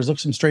the viewers,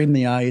 looks them straight in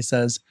the eye, he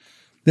says,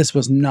 "This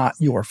was not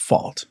your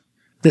fault.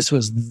 This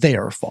was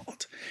their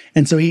fault."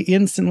 And so he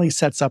instantly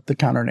sets up the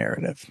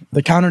counter-narrative.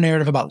 The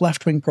counter-narrative about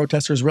left-wing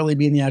protesters really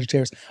being the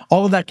agitators,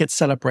 all of that gets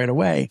set up right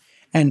away.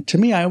 And to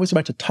me, I always go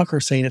back to Tucker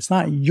saying it's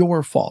not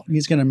your fault.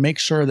 He's going to make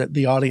sure that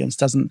the audience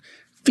doesn't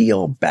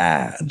feel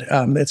bad.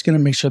 It's going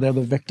to make sure they're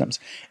the victims,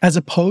 as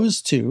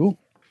opposed to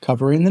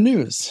covering the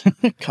news,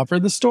 cover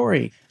the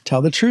story,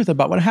 tell the truth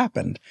about what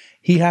happened.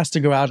 He has to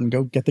go out and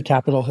go get the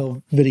Capitol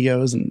Hill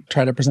videos and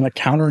try to present a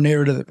counter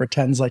narrative that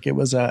pretends like it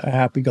was a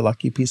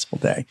happy-go-lucky, peaceful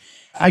day.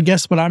 I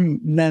guess what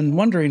I'm then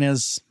wondering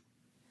is,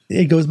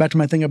 it goes back to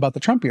my thing about the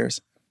Trump years.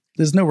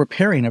 There's no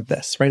repairing of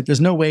this, right? There's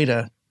no way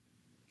to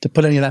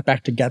put any of that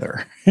back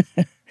together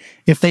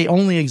if they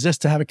only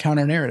exist to have a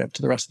counter narrative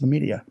to the rest of the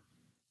media.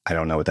 I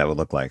don't know what that would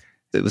look like.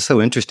 It was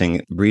so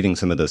interesting reading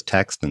some of those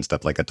texts and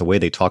stuff like that, the way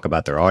they talk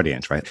about their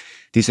audience, right?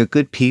 These are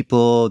good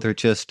people. They're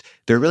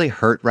really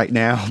hurt right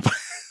now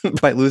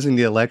by losing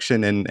the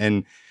election.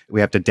 And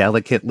we have to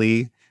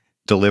delicately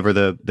deliver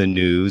the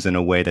news in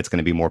a way that's going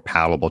to be more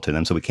palatable to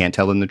them. So we can't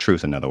tell them the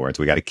truth. In other words,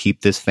 we got to keep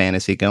this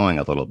fantasy going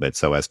a little bit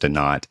so as to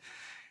not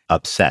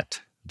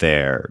upset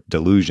their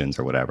delusions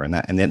or whatever.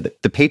 And then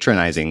the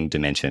patronizing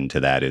dimension to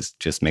that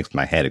just makes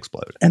my head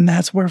explode. And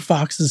that's where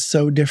Fox is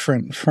so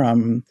different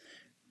from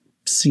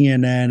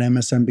CNN,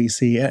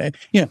 MSNBC.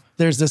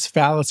 There's this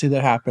fallacy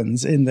that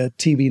happens in the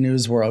TV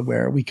news world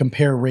where we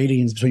compare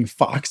ratings between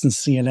Fox and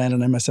CNN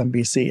and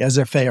MSNBC as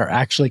if they are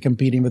actually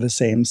competing with the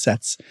same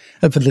sets,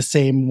 for the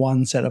same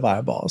one set of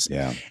eyeballs.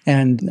 Yeah.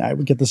 And I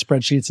would get the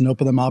spreadsheets and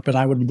open them up and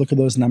I would look at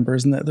those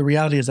numbers. And the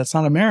reality is that's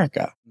not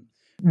America.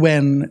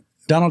 When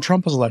Donald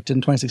Trump was elected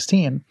in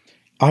 2016,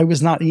 I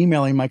was not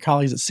emailing my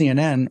colleagues at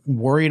CNN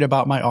worried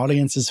about my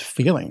audience's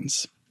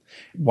feelings.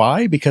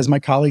 Why? Because my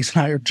colleagues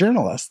and I are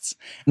journalists,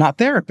 not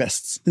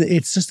therapists.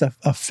 It's just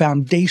a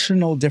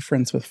foundational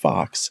difference with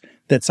Fox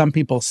that some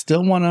people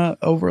still want to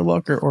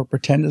overlook or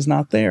pretend is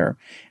not there.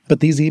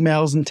 But these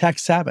emails and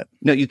texts have it.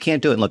 No, you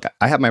can't do it. Look,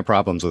 I have my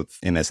problems with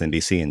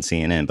MSNBC and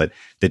CNN, but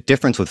the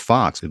difference with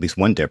Fox, at least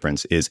one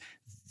difference, is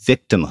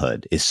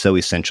victimhood is so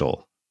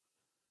essential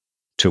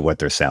to what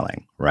they're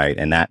selling, right?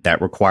 And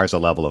that requires a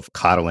level of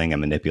coddling and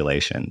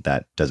manipulation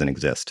that doesn't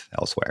exist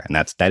elsewhere. And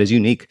that is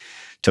unique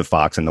to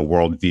Fox and the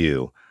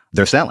worldview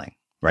they're selling,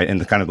 right?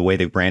 And the kind of the way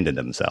they've branded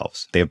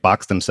themselves. They have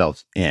boxed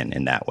themselves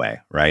in that way,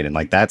 right? And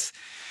I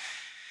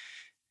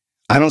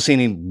don't see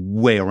any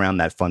way around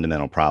that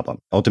fundamental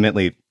problem.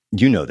 Ultimately,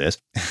 you know this,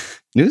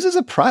 news is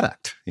a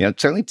product.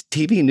 Certainly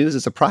TV news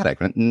is a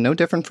product, no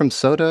different from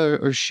soda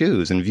or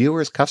shoes. And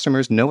viewers,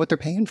 customers know what they're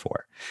paying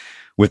for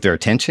with their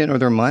attention or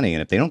their money.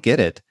 And if they don't get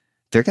it,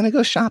 they're going to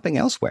go shopping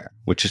elsewhere,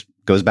 which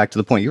goes back to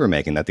the point you were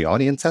making that the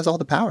audience has all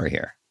the power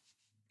here.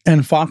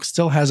 And Fox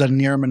still has a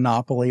near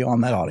monopoly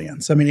on that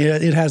audience. I mean,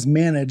 it has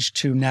managed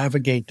to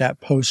navigate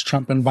that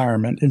post-Trump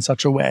environment in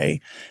such a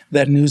way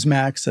that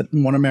Newsmax, that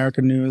One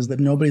American News, that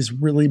nobody's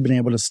really been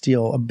able to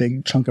steal a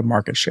big chunk of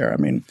market share. I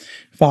mean,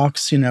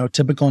 Fox,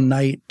 typical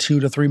night, 2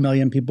 to 3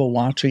 million people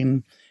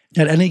watching.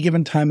 At any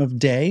given time of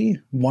day,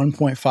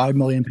 1.5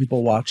 million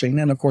people watching.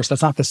 And of course,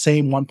 that's not the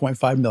same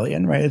 1.5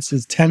 million, right?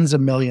 It's tens of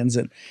millions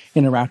that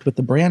interact with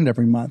the brand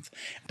every month.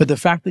 But the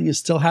fact that you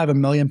still have 1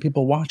 million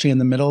people watching in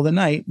the middle of the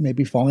night,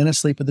 maybe falling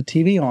asleep with the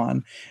TV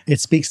on, it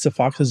speaks to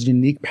Fox's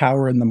unique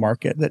power in the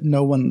market that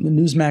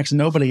Newsmax,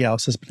 nobody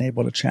else has been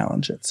able to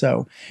challenge it.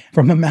 So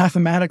from a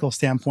mathematical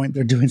standpoint,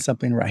 they're doing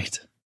something right.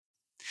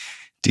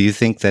 Do you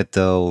think that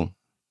they'll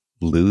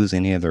lose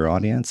any of their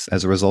audience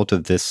as a result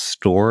of this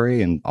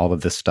story and all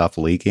of this stuff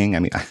leaking? I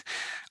mean,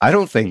 I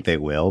don't think they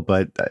will,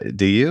 but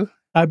do you?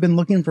 I've been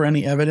looking for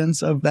any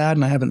evidence of that,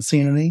 and I haven't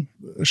seen any.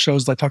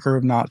 Shows like Tucker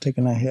have not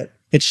taken a hit.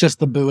 It's just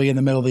the buoy in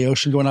the middle of the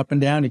ocean going up and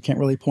down. You can't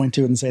really point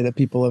to it and say that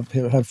people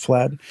have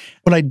fled.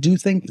 What I do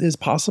think is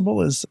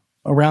possible is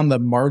around the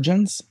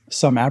margins.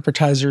 Some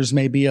advertisers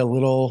may be a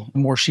little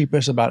more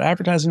sheepish about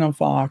advertising on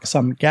Fox.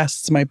 Some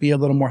guests might be a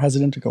little more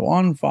hesitant to go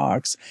on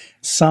Fox.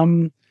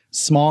 Some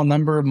small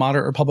number of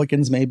moderate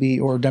Republicans maybe,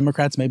 or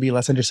Democrats may be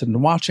less interested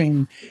in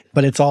watching,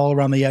 but it's all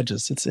around the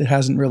edges. It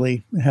has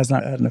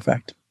not had an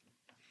effect.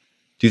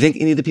 Do you think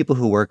any of the people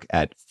who work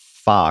at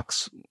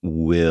Fox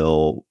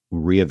will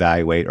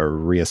reevaluate or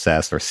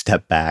reassess or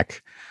step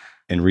back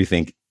and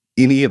rethink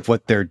any of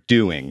what they're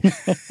doing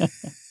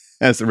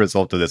as a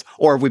result of this?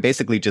 Or have we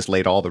basically just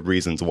laid all the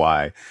reasons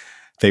why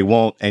they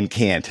won't and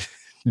can't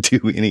do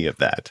any of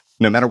that,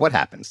 no matter what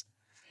happens?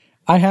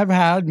 I have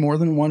had more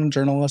than one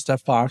journalist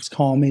at Fox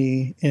call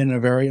me in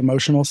a very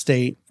emotional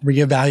state,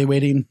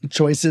 reevaluating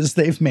choices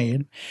they've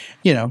made.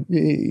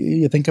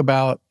 You think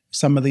about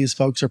some of these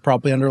folks are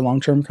probably under a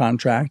long-term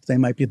contract. They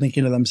might be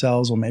thinking to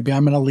themselves, well, maybe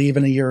I'm going to leave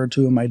in a year or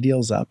two and my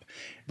deal's up.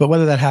 But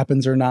whether that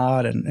happens or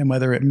not, and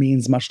whether it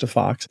means much to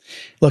Fox,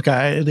 look,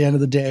 at the end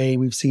of the day,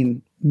 we've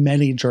seen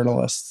many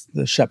journalists,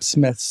 the Shep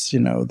Smiths,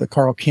 the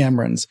Carl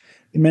Camerons,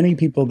 many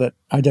people that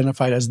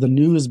identified as the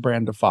news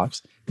brand of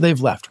Fox,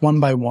 they've left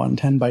one by one,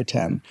 10 by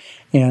 10.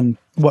 And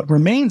what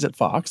remains at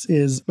Fox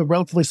is a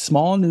relatively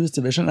small news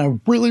division, a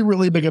really,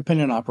 really big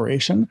opinion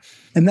operation.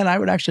 And then I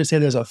would actually say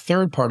there's a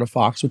third part of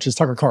Fox, which is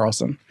Tucker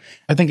Carlson.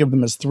 I think of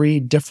them as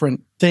three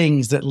different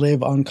things that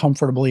live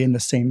uncomfortably in the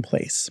same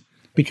place.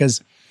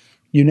 Because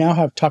you now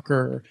have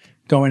Tucker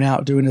going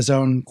out doing his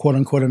own quote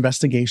unquote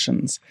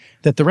investigations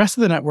that the rest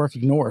of the network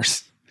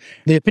ignores.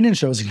 The opinion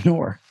shows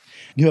ignore.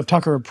 You have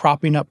Tucker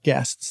propping up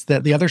guests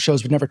that the other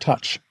shows would never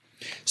touch.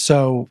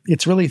 So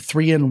it's really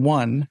 3 in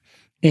 1,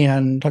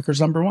 and Tucker's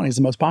number 1. He's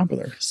the most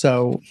popular.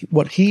 So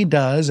what he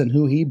does and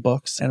who he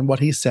books and what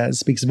he says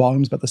speaks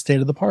volumes about the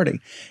state of the party.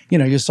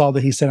 You saw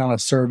that he sent out a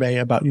survey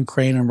about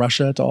Ukraine and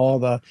Russia to all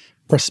the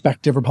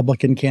prospective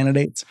Republican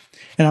candidates.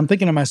 And I'm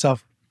thinking to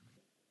myself,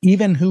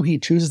 even who he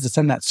chooses to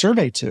send that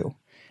survey to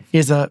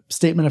is a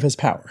statement of his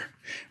power,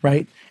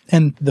 right?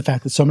 And the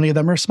fact that so many of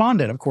them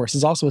responded, of course,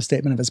 is also a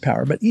statement of his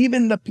power. But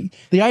even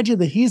the idea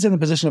that he's in the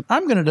position of,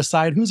 I'm going to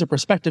decide who's a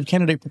prospective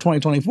candidate for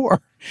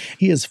 2024,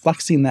 he is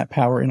flexing that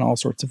power in all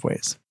sorts of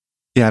ways.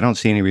 Yeah, I don't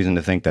see any reason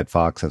to think that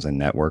Fox as a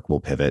network will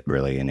pivot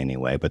really in any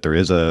way. But there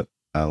is a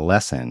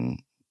lesson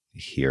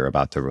here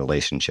about the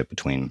relationship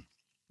between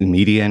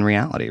media and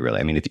reality,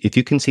 really. I mean, if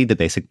you can see the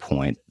basic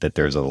point that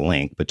there's a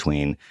link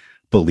between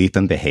belief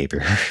and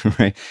behavior,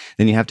 right,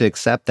 then you have to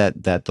accept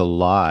that the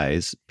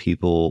lies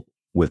people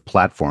with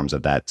platforms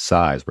of that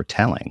size were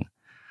telling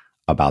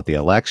about the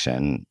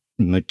election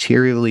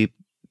materially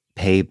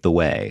paved the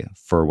way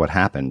for what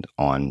happened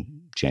on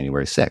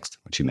January 6th,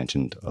 which you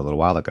mentioned a little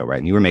while ago, right?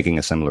 And you were making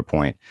a similar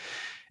point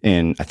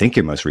in, I think,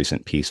 your most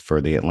recent piece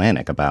for The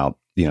Atlantic about,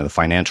 the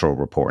financial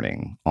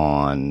reporting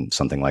on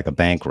something like a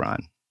bank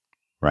run,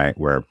 right?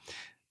 Where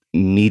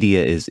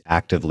media is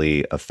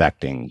actively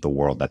affecting the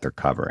world that they're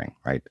covering,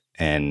 right?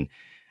 And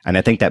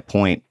I think that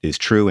point is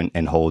true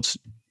and holds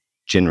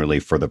generally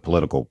for the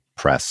political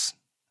press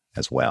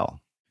as well.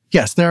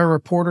 Yes, there are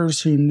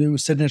reporters who knew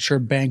Signature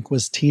Bank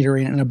was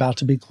teetering and about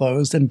to be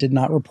closed and did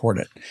not report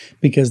it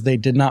because they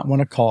did not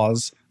want to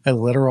cause a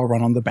literal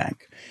run on the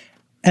bank.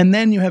 And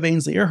then you have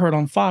Ainsley Earhardt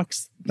on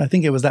Fox, I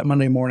think it was that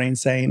Monday morning,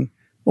 saying,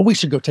 well, we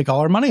should go take all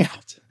our money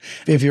out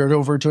if you're at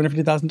over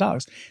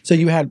 $250,000. So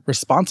you had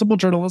responsible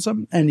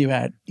journalism and you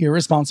had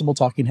irresponsible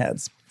talking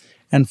heads.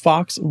 And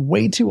Fox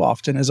way too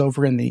often is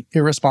over in the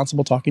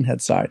irresponsible talking head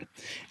side,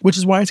 which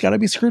is why it's got to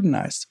be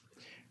scrutinized.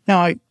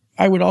 Now,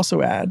 I would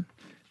also add,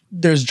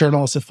 there's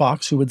journalists at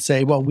Fox who would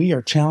say, well, we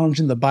are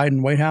challenging the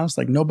Biden White House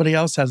like nobody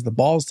else has the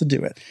balls to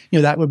do it.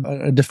 That would be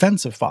a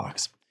defense of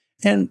Fox.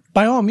 And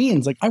by all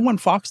means, I want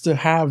Fox to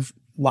have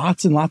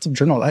lots and lots of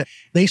journalists.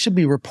 They should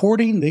be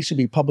reporting. They should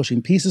be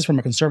publishing pieces from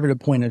a conservative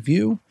point of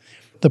view.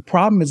 The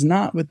problem is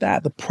not with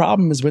that. The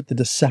problem is with the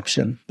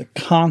deception, the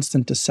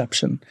constant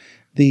deception,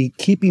 the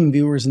keeping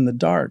viewers in the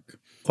dark,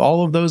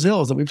 all of those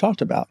ills that we've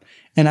talked about.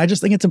 And I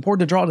just think it's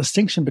important to draw a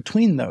distinction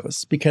between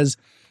those because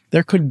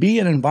There could be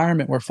an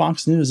environment where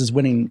Fox News is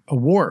winning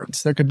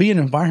awards. There could be an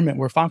environment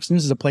where Fox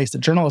News is a place that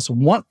journalists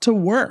want to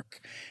work,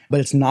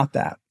 but it's not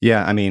that.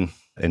 Yeah, I mean,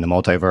 in the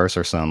multiverse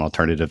or some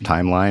alternative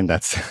timeline,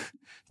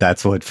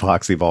 that's what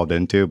Fox evolved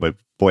into. But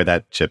boy,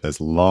 that ship has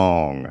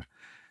long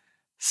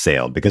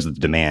sailed because of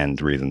the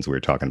demand reasons we were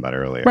talking about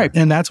earlier. Right.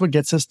 And that's what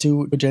gets us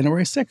to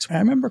January 6th. I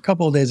remember a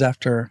couple of days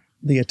after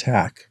the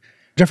attack,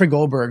 Jeffrey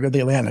Goldberg of The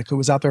Atlantic, who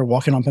was out there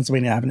walking on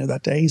Pennsylvania Avenue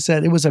that day, he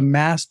said it was a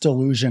mass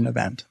delusion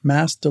event.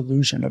 Mass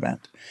delusion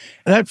event.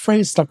 And that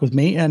phrase stuck with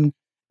me. And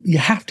you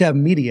have to have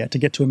media to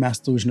get to a mass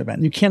delusion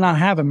event. You cannot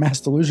have a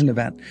mass delusion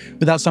event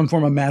without some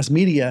form of mass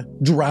media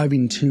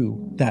driving to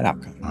that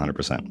outcome.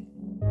 100%.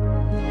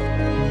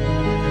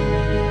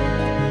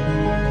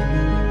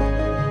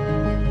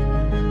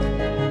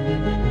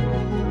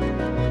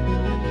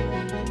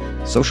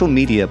 Social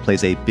media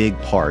plays a big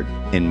part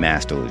in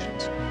mass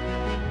delusions.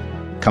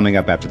 Coming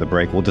up after the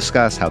break, we'll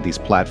discuss how these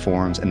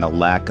platforms and the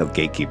lack of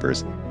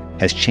gatekeepers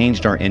has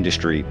changed our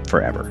industry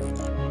forever.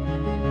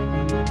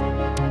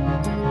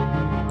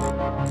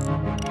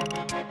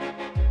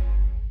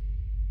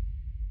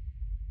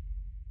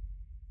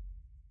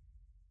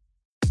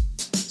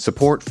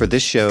 Support for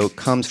this show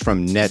comes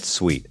from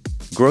NetSuite.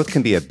 Growth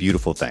can be a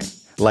beautiful thing,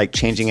 like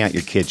changing out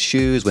your kids'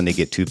 shoes when they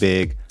get too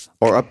big,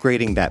 or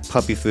upgrading that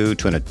puppy food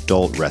to an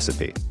adult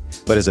recipe.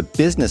 But as a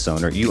business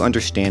owner, you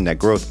understand that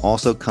growth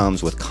also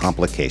comes with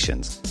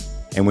complications.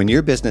 And when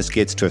your business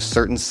gets to a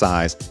certain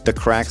size, the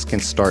cracks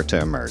can start to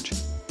emerge.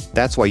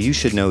 That's why you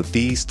should know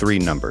these three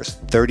numbers: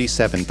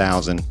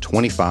 37,000,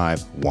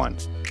 25, 1.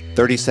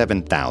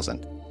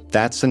 37,000.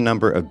 That's the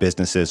number of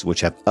businesses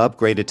which have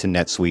upgraded to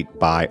NetSuite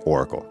by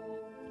Oracle.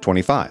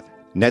 25.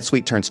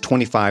 NetSuite turns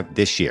 25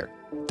 this year.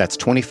 That's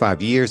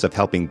 25 years of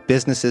helping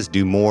businesses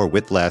do more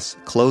with less,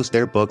 close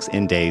their books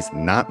in days,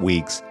 not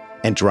weeks,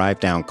 and drive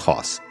down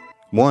costs.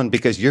 One,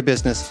 because your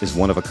business is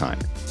one of a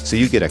kind. So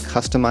you get a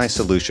customized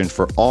solution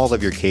for all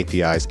of your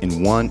KPIs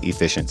in one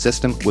efficient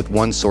system with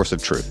one source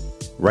of truth.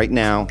 Right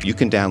now, you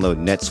can download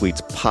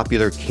NetSuite's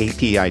popular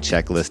KPI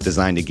checklist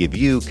designed to give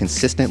you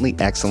consistently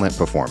excellent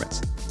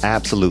performance.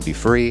 Absolutely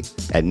free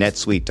at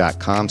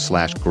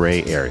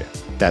netsuite.com/gray area.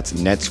 That's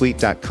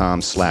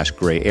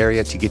netsuite.com/gray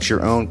area to get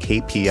your own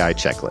KPI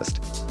checklist.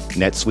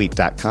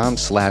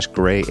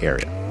 netsuite.com/gray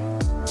area.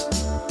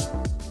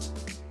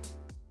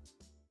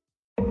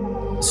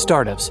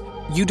 Startups,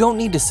 you don't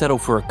need to settle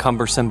for a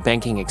cumbersome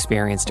banking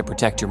experience to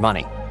protect your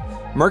money.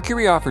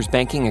 Mercury offers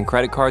banking and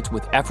credit cards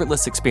with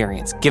effortless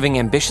experience, giving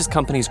ambitious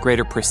companies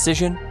greater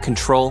precision,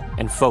 control,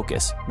 and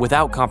focus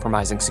without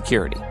compromising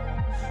security.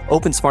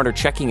 Open smarter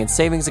checking and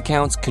savings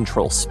accounts,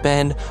 control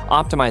spend,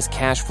 optimize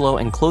cash flow,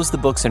 and close the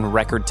books in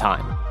record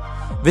time.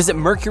 Visit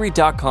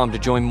Mercury.com to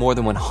join more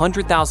than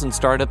 100,000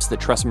 startups that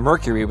trust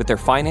Mercury with their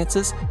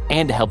finances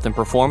and to help them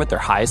perform at their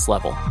highest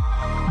level.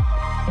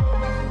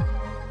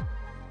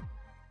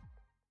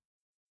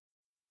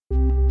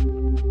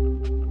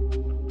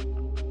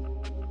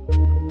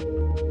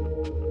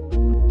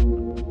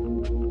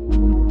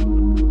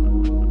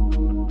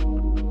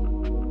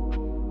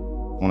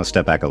 I want to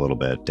step back a little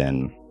bit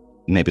and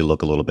maybe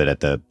look a little bit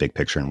at the big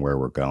picture and where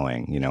we're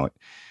going. You know,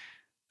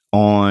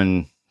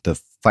 on the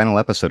final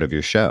episode of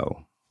your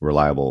show,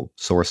 Reliable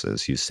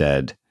Sources, you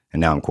said,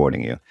 and now I'm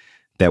quoting you,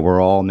 that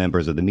we're all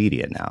members of the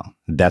media now.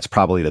 That's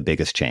probably the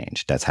biggest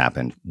change that's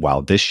happened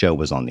while this show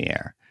was on the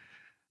air.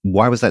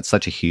 Why was that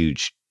such a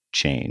huge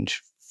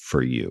change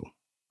for you?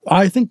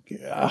 I think,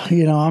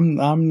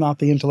 I'm not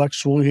the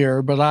intellectual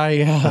here, but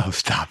Oh,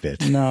 stop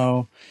it.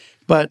 No.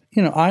 But,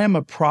 I am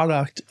a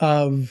product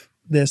of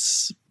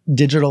this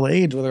digital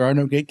age where there are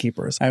no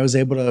gatekeepers. I was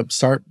able to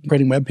start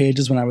creating web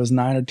pages when I was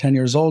 9 or 10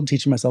 years old,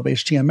 teaching myself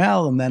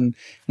HTML. And then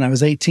when I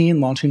was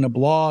 18, launching a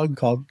blog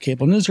called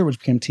Cable Newser, which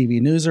became TV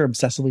Newser,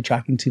 obsessively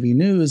tracking TV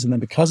news. And then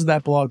because of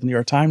that blog, the New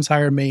York Times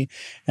hired me,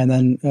 and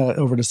then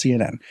over to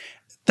CNN.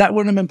 That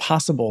wouldn't have been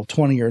possible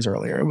 20 years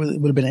earlier. It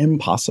would have been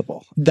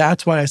impossible.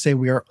 That's why I say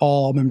we are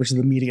all members of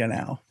the media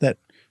now, that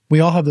we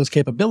all have those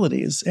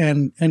capabilities.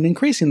 And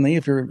increasingly,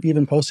 if you're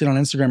even posting on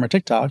Instagram or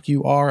TikTok,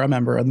 you are a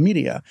member of the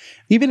media.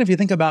 Even if you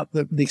think about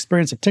the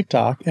experience of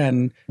TikTok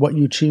and what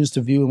you choose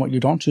to view and what you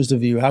don't choose to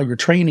view, how you're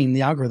training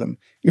the algorithm,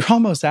 you're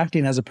almost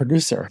acting as a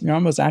producer. You're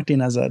almost acting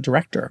as a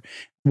director.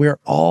 We're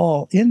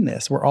all in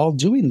this. We're all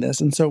doing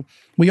this. And so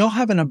we all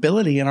have an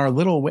ability in our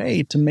little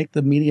way to make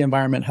the media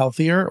environment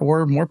healthier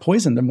or more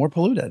poisoned and more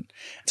polluted.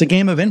 It's a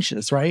game of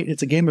inches, right?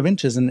 It's a game of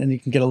inches, and you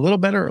can get a little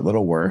better or a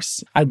little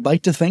worse. I'd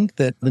like to think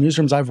that the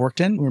newsrooms I've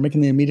worked in, we're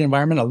making the media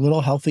environment a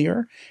little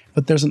healthier,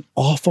 but there's an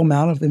awful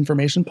amount of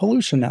information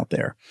pollution out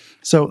there.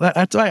 So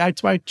that's why I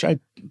try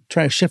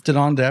to shift it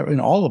on to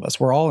all of us.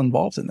 We're all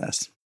involved in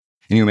this.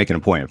 And you're making a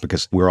point,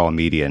 because we're all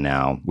media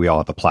now. We all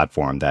have a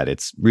platform that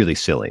it's really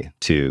silly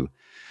to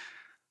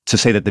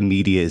say that the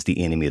media is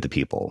the enemy of the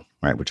people,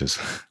 right? Which is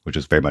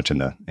very much in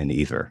the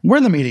ether. We're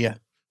the media.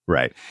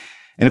 Right.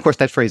 And of course,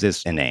 that phrase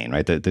is inane,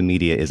 right? The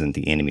media isn't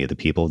the enemy of the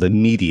people. The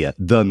media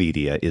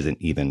isn't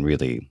even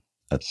really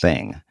a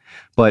thing.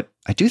 But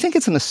I do think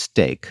it's a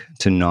mistake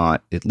to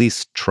not at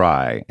least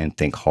try and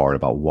think hard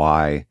about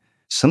why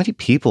so many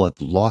people have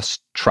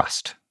lost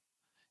trust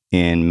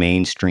in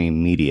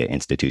mainstream media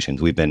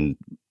institutions. We've been,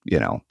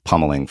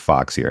 pummeling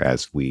Fox here,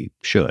 as we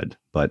should,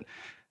 but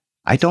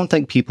I don't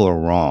think people are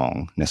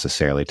wrong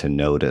necessarily to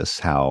notice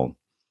how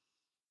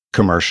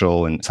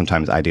commercial and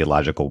sometimes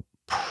ideological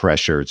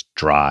pressures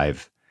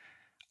drive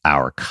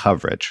our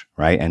coverage,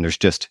 right? And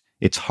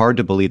it's hard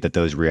to believe that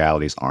those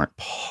realities aren't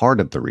part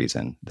of the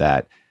reason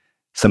that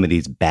some of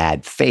these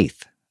bad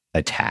faith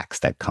attacks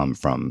that come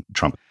from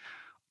Trump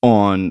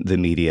on the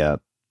media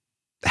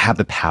have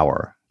the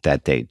power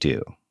that they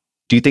do.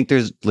 Do you think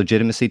there's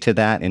legitimacy to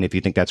that? And if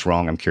you think that's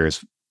wrong, I'm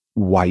curious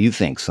why you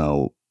think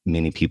so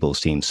many people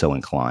seem so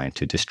inclined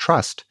to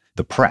distrust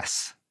the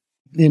press.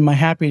 In my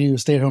happy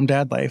stay-at-home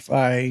dad life,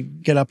 I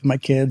get up with my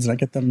kids and I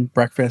get them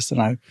breakfast,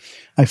 and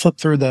I flip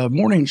through the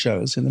morning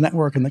shows in the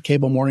network and the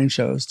cable morning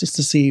shows just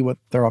to see what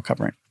they're all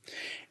covering.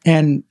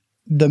 And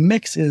the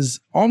mix is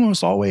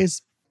almost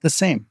always the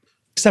same,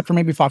 except for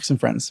maybe Fox and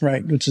Friends,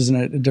 right? Which is in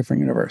a different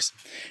universe.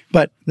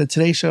 But the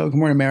Today Show, Good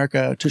Morning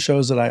America, two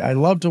shows that I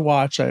love to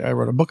watch. I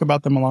wrote a book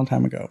about them a long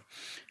time ago.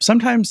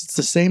 Sometimes it's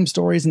the same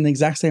stories in the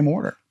exact same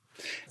order.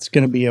 It's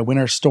going to be a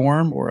winter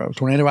storm or a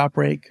tornado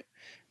outbreak.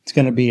 It's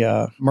going to be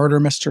a murder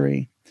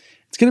mystery.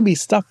 It's going to be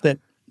stuff that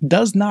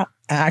does not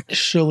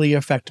actually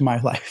affect my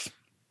life.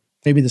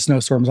 Maybe the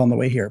snowstorm's on the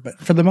way here, but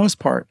for the most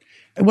part,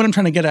 what I'm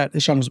trying to get at,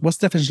 Sean, is what's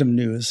the definition of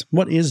news?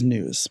 What is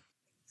news?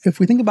 If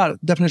we think about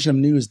the definition of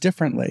news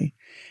differently,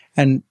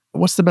 and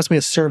what's the best way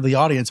to serve the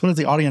audience? What does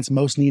the audience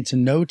most need to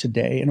know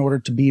today in order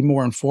to be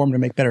more informed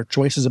and make better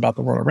choices about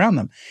the world around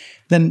them?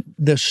 Then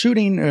the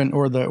shooting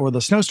or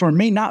the snowstorm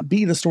may not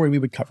be the story we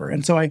would cover.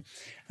 And so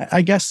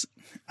I guess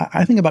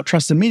I think about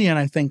trust in media, and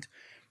I think,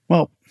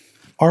 well,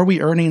 are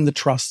we earning the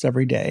trust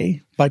every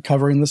day by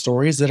covering the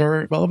stories that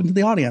are relevant to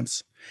the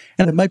audience?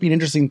 And it might be an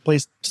interesting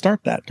place to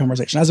start that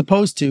conversation, as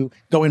opposed to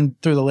going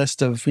through the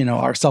list of,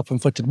 our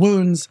self-inflicted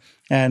wounds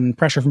and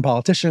pressure from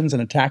politicians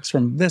and attacks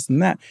from this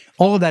and that.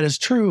 All of that is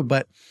true,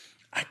 but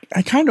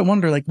I kind of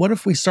wonder, what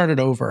if we started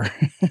over?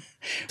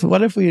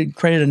 What if we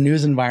created a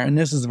news environment? And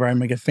this is where I'm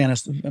going to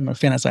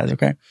fantasize,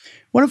 okay?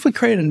 What if we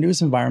created a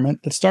news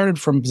environment that started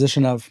from a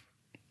position of,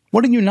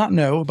 what do you not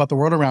know about the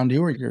world around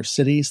you or your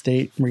city,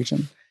 state,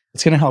 region?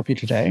 It's going to help you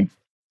today.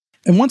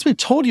 And once we've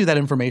told you that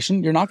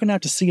information, you're not going to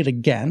have to see it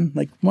again.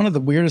 One of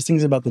the weirdest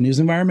things about the news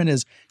environment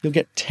is you'll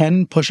get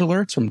 10 push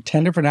alerts from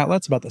 10 different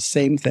outlets about the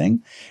same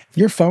thing.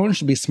 Your phone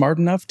should be smart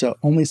enough to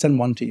only send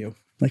one to you.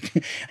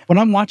 When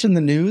I'm watching the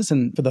news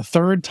and for the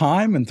third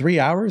time in 3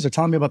 hours, they're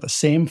telling me about the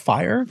same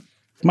fire,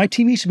 my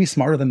TV should be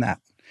smarter than that.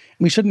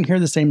 We shouldn't hear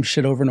the same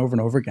shit over and over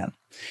and over again.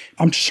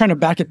 I'm just trying to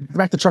back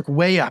the truck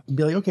way up and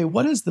be like, okay,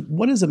 what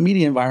is a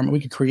media environment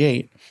we could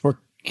create or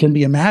can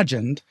be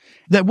imagined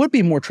that would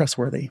be more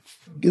trustworthy,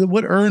 that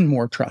would earn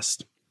more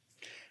trust?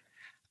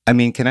 I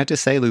mean, can I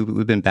just say,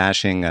 we've been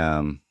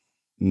bashing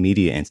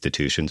media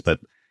institutions,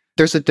 but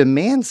there's a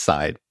demand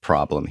side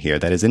problem here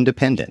that is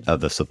independent of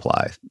the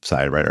supply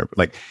side,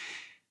 right?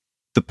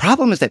 The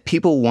problem is that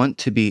people want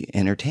to be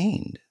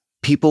entertained.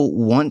 People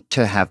want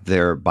to have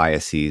their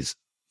biases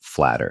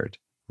flattered,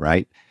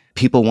 right?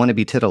 People want to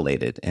be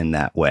titillated in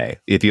that way.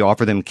 If you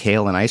offer them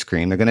kale and ice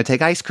cream, they're going to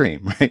take ice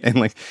cream, right?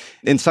 And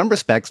in some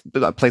respects,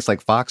 a place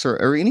like Fox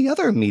or any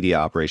other media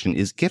operation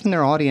is giving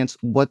their audience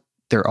what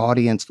their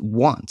audience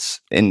wants.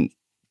 And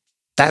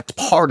that's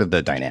part of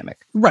the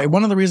dynamic. Right.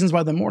 One of the reasons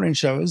why the morning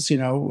shows,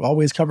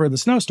 always cover the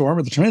snowstorm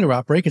or the tornado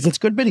outbreak is it's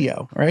good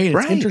video, right?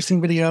 It's interesting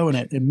video, and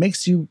it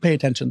makes you pay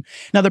attention.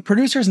 Now, the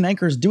producers and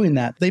anchors doing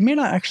that, they may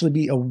not actually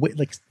be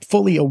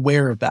fully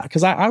aware of that,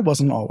 because I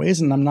wasn't always,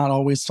 and I'm not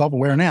always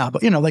self-aware now.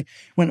 But,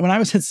 when I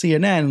was at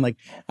CNN,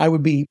 I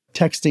would be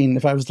texting,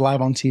 if I was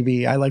live on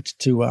TV, I liked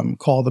to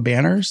call the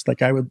banners.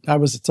 I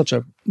was such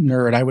a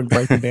nerd. I would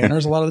write the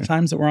banners a lot of the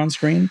times that were on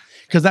screen,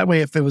 because that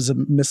way, if it was a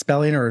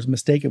misspelling or a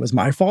mistake, it was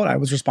my fault. I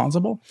was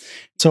responsible.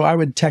 So I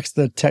would text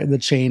the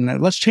chain,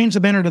 let's change the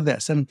banner to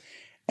this. And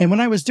when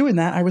I was doing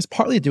that, I was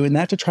partly doing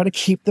that to try to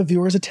keep the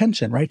viewer's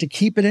attention, right? To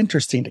keep it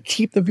interesting, to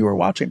keep the viewer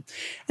watching.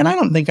 And I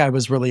don't think I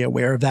was really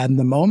aware of that in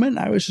the moment.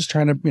 I was just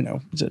trying to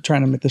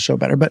make the show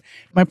better. But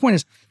my point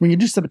is, when you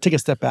take a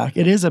step back,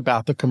 it is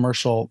about the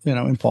commercial,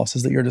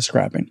 impulses that you're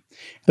describing.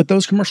 But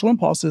those commercial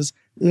impulses,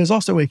 there's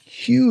also a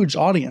huge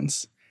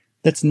audience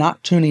that's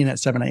not tuning in at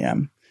 7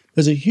 a.m.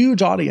 There's a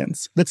huge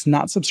audience that's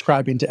not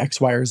subscribing to X,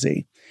 Y, or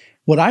Z.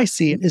 What I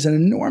see is an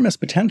enormous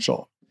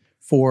potential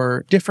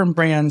for different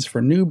brands,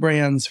 for new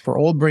brands, for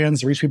old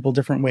brands to reach people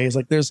different ways.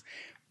 There's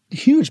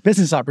huge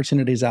business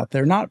opportunities out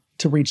there, not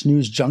to reach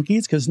news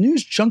junkies, because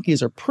news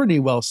junkies are pretty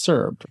well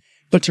served,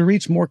 but to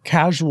reach more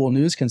casual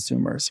news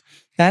consumers.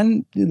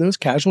 And those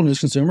casual news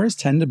consumers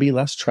tend to be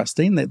less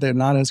trusting. They're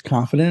not as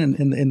confident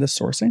in the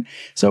sourcing.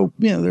 So,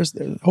 there's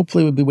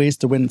hopefully would be ways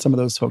to win some of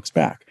those folks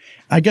back.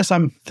 I guess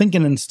I'm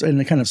thinking in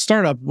the kind of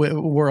startup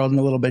world in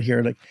a little bit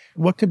here,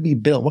 what could be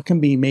built, what can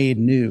be made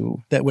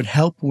new that would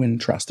help win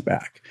trust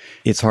back?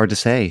 It's hard to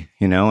say,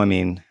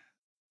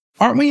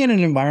 Aren't we in an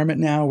environment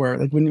now where,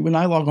 when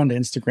I log onto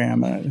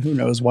Instagram, who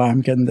knows why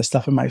I'm getting this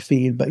stuff in my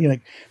feed, but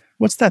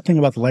what's that thing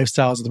about the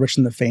lifestyles of the rich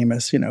and the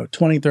famous?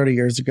 20, 30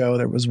 years ago,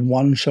 there was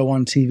one show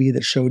on TV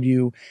that showed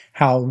you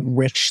how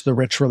rich the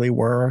rich really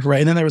were, right?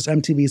 And then there was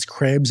MTV's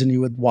Cribs, and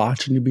you would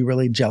watch and you'd be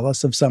really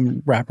jealous of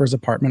some rapper's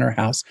apartment or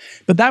house.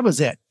 But that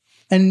was it.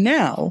 And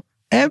now,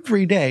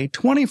 every day,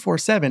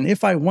 24/7,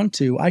 if I want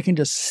to, I can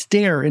just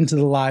stare into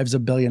the lives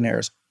of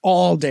billionaires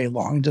all day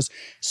long and just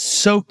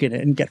soak in it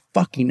and get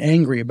fucking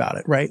angry about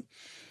it, right?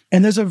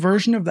 And there's a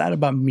version of that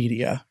about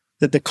media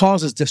that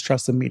causes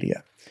distrust of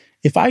media.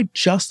 If I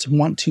just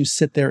want to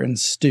sit there and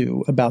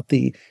stew about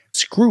the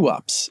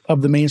screw-ups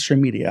of the mainstream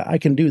media, I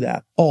can do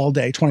that all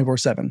day,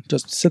 24/7.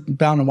 Just sit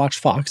down and watch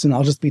Fox, and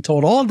I'll just be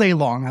told all day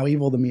long how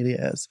evil the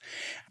media is.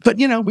 But,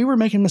 we were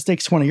making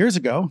mistakes 20 years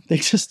ago.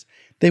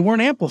 They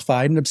weren't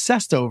amplified and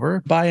obsessed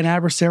over by an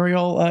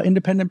adversarial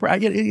independent.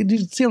 Do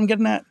you see what I'm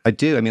getting at? I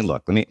do. I mean,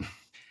 look,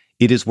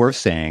 it is worth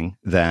saying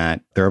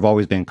that there have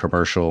always been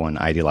commercial and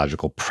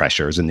ideological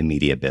pressures in the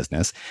media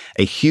business.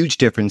 A huge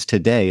difference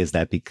today is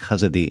that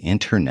because of the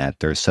internet,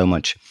 there's so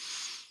much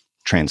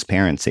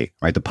transparency,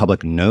 right? The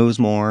public knows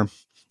more,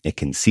 it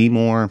can see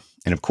more.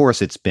 And of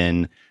course, it's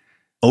been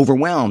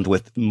overwhelmed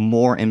with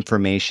more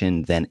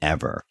information than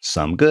ever.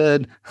 Some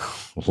good,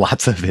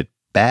 lots of it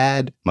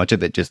bad, much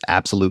of it just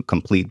absolute,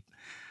 complete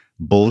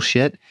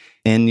bullshit.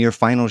 In your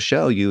final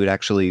show, you would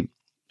actually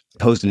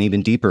posed an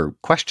even deeper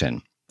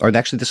question. Or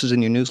actually, this was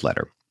in your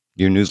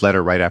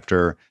newsletter right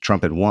after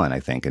Trump had won, I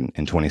think, in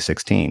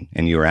 2016.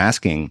 And you were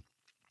asking,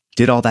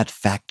 did all that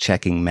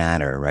fact-checking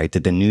matter, right?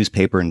 Did the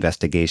newspaper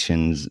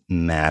investigations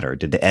matter?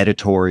 Did the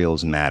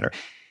editorials matter?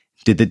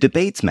 Did the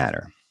debates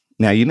matter?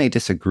 Now, you may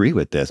disagree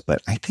with this,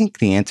 but I think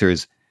the answer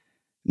is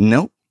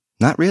nope,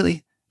 not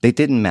really. They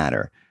didn't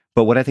matter.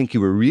 But what I think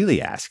you were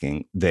really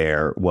asking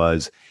there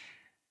was,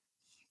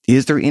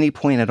 is there any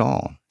point at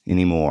all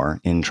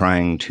anymore in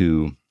trying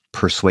to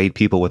persuade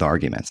people with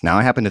arguments? Now,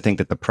 I happen to think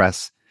that the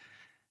press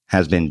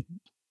has been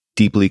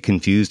deeply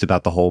confused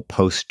about the whole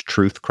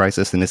post-truth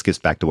crisis. And this gets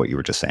back to what you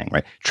were just saying,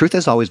 right? Truth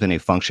has always been a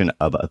function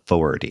of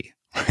authority,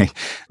 right?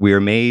 We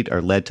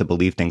are led to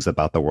believe things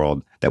about the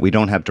world that we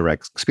don't have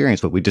direct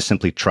experience, but we just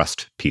simply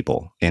trust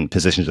people in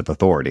positions of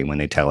authority when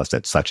they tell us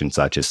that such and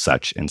such is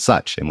such and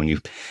such. And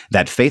when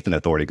that faith in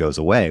authority goes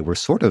away, we're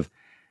sort of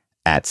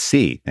at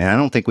sea. And I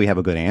don't think we have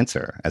a good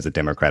answer as a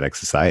democratic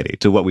society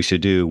to what we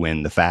should do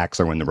when the facts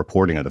or when the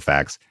reporting of the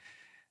facts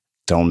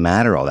don't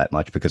matter all that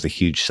much because a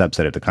huge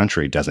subset of the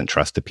country doesn't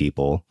trust the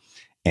people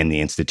and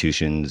the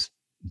institutions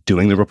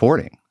doing the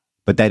reporting.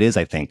 But that is,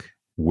 I think,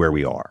 where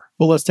we are.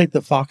 Well, let's take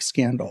the Fox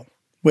scandal,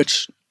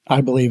 which I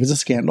believe is a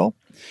scandal.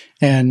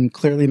 And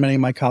clearly many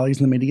of my colleagues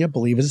in the media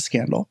believe is a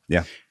scandal.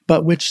 Yeah.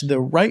 But which the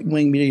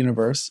right-wing media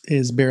universe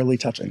is barely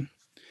touching.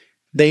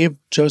 They've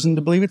chosen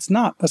to believe it's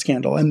not a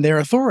scandal. And their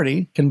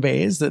authority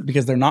conveys that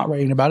because they're not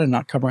writing about it,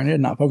 not covering it,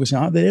 not focusing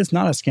on it, that it's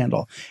not a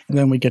scandal. And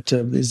then we get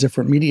to these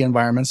different media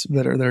environments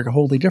that are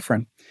wholly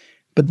different.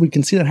 But we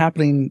can see that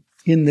happening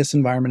in this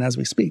environment as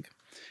we speak.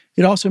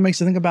 It also makes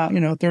you think about,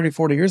 30,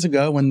 40 years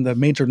ago when the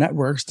major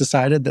networks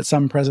decided that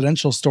some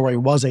presidential story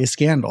was a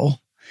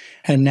scandal.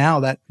 And now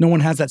that no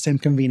one has that same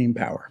convening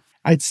power.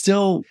 I'd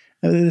still,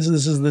 this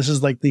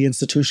is like the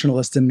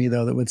institutionalist in me,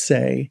 though, that would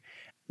say,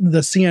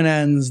 the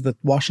CNNs, the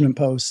Washington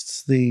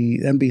Posts, the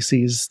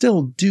NBCs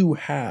still do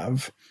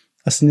have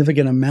a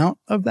significant amount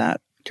of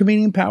that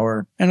convening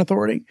power and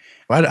authority.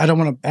 I don't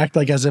want to act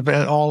like as if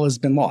it all has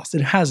been lost.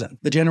 It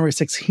hasn't. The January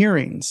 6th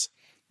hearings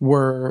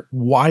were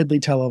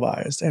widely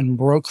televised and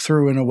broke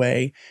through in a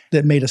way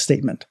that made a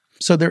statement.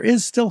 So there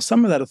is still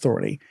some of that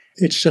authority.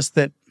 It's just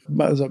that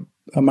as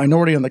a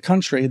minority in the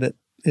country that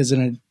is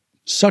in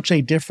such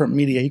a different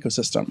media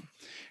ecosystem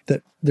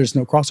that there's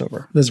no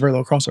crossover. There's very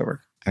little crossover.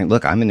 I mean,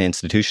 look, I'm an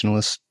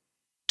institutionalist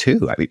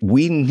too. I mean,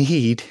 we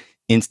need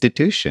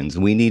institutions.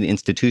 We need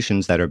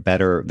institutions that are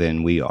better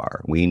than we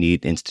are. We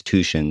need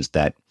institutions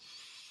that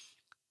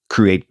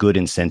create good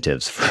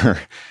incentives for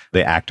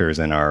the actors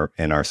in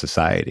our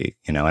society.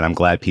 And I'm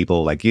glad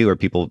people like you or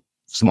people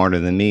smarter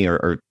than me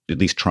are at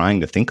least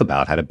trying to think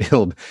about how to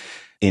build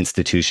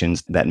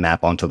institutions that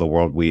map onto the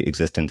world we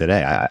exist in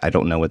today. I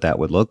don't know what that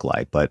would look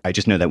like, but I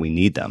just know that we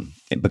need them.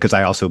 Because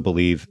I also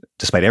believe,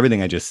 despite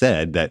everything I just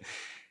said, that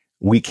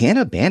we can't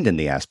abandon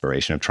the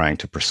aspiration of trying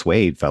to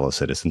persuade fellow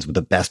citizens with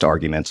the best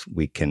arguments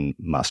we can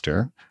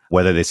muster,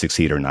 whether they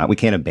succeed or not. We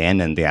can't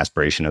abandon the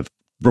aspiration of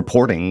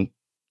reporting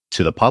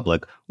to the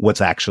public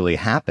what's actually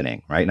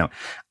happening, right? Now,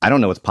 I don't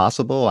know what's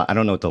possible. I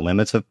don't know what the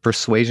limits of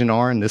persuasion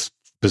are in this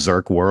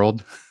berserk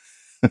world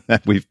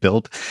that we've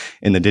built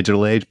in the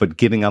digital age, but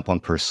giving up on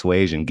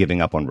persuasion,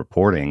 giving up on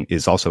reporting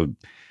is also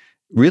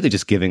really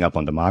just giving up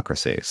on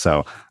democracy.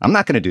 So I'm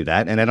not going to do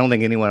that. And I don't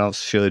think anyone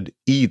else should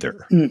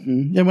either.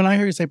 Mm-hmm. And when I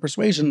hear you say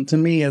persuasion, to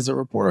me as a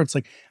reporter, it's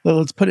like, well,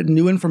 let's put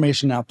new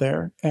information out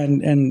there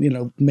and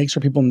make sure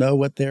people know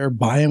what they're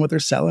buying, what they're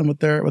selling, what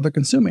they're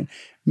consuming.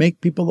 Make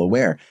people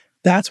aware.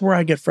 That's where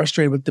I get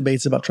frustrated with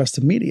debates about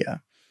trusted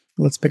media.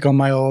 Let's pick on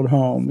my old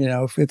home.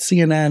 If it's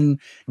CNN,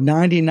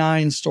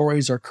 99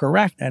 stories are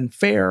correct and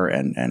fair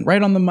and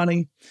right on the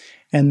money.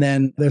 And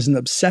then there's an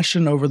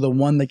obsession over the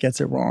one that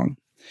gets it wrong.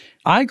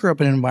 I grew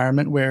up in an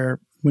environment where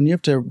when you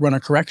have to run a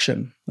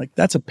correction, like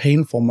that's a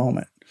painful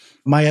moment.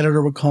 My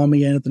editor would call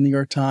me in at the New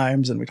York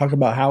Times and we talk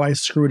about how I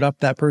screwed up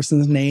that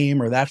person's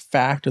name or that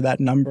fact or that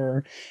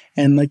number.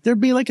 And like there'd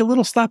be like a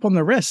little slap on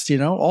the wrist,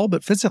 all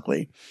but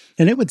physically.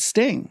 And it would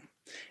sting.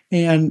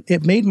 And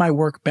it made my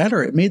work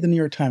better. It made the New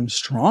York Times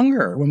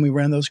stronger when we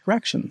ran those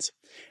corrections.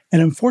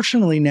 And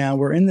unfortunately now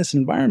we're in this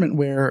environment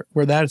where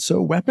that's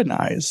so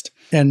weaponized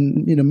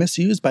and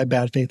misused by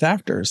bad faith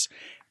actors.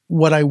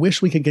 What I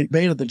wish we could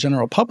convey to the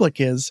general public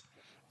is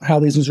how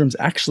these newsrooms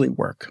actually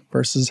work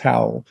versus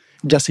how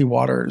Jesse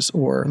Waters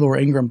or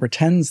Laura Ingraham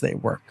pretends they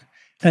work.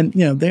 And,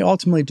 they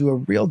ultimately do a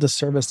real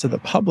disservice to the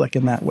public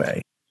in that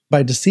way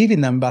by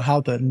deceiving them about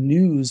how the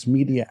news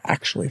media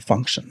actually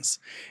functions.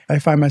 I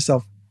find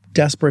myself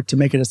desperate to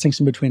make a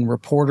distinction between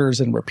reporters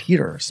and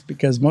repeaters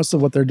because most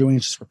of what they're doing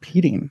is just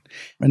repeating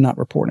and not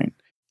reporting.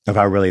 Of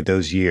how really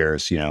those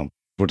years,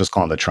 we'll just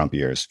call them the Trump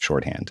years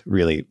shorthand,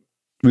 really,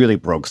 really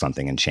broke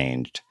something and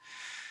changed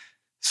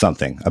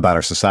something about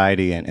our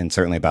society and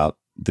certainly about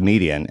the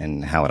media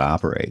and how it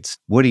operates.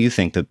 What do you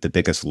think that the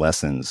biggest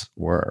lessons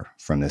were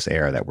from this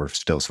era that we're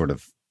still sort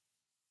of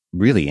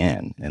really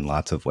in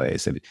lots of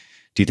ways? Do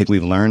you think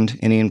we've learned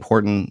any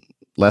important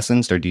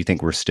lessons, or do you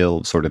think we're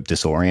still sort of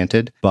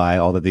disoriented by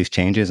all of these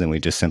changes and we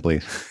just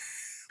simply,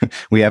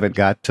 we haven't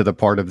got to the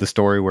part of the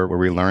story where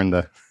we learn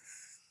the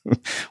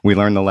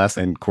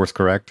lesson and course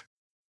correct?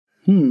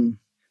 Well,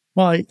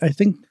 I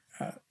think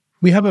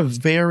we have a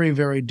very,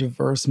 very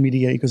diverse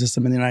media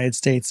ecosystem in the United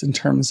States in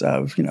terms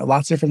of,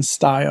 lots of different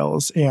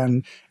styles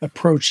and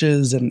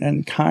approaches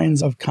and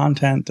kinds of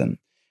content. And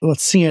what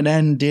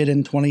CNN did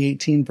in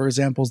 2018, for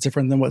example, is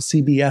different than what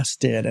CBS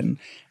did. And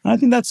I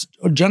think that's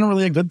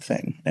generally a good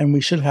thing. And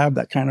we should have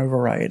that kind of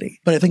variety.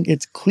 But I think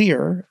it's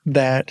clear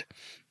that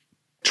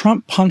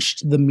Trump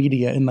punched the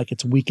media in like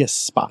its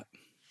weakest spot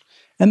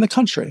and the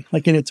country,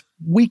 like in its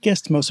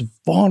weakest, most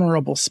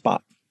vulnerable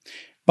spot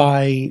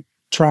by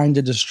trying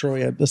to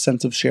destroy the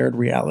sense of shared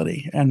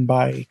reality and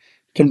by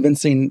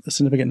convincing a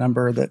significant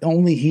number that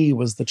only he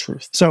was the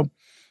truth. So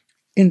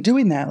in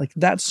doing that, like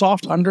that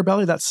soft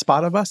underbelly, that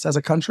spot of us as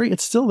a country,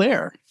 it's still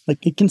there.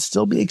 Like it can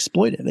still be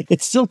exploited. Like,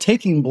 it's still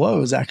taking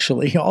blows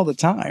actually all the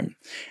time.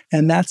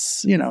 And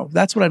that's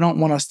what I don't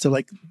want us to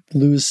like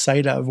lose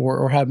sight of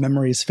or have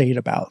memories fade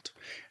about.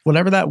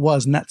 Whatever that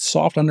was, and that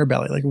soft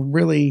underbelly like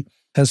really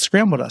has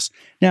scrambled us.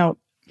 Now,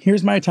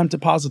 here's my attempt at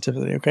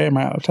positivity, okay?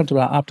 My attempt at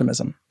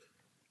optimism.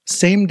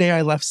 Same day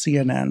I left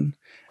CNN,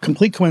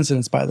 complete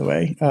coincidence, by the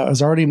way, I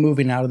was already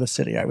moving out of the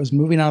city. I was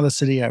moving out of the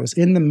city. I was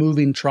in the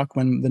moving truck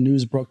when the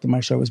news broke that my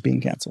show was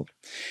being canceled.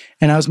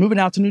 And I was moving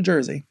out to New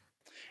Jersey.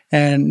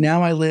 And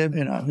now I live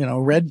in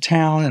a red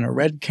town, in a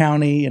red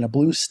county, in a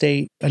blue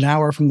state, an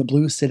hour from the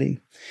blue city.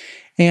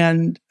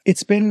 And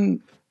it's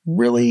been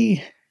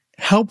really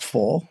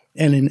helpful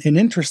and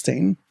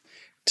interesting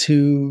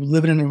to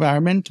live in an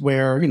environment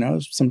where,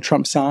 some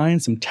Trump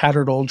signs, some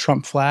tattered old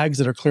Trump flags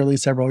that are clearly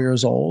several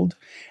years old,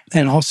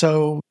 and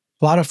also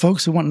a lot of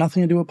folks who want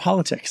nothing to do with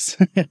politics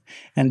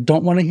and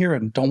don't want to hear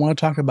it and don't want to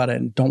talk about it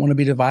and don't want to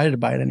be divided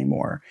by it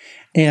anymore.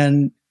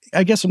 And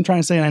I guess I'm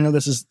trying to say, and I know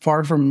this is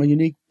far from a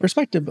unique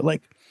perspective, but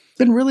like it's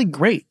been really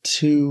great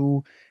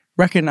to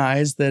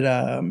recognize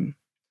that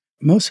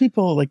most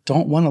people like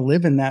don't want to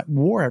live in that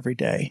war every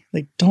day.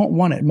 They don't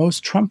want it.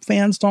 Most Trump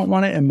fans don't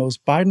want it, and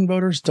most Biden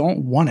voters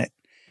don't want it.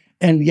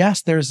 And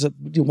yes, there's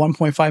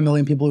 1.5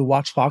 million people who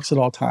watch Fox at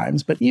all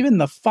times, but even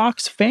the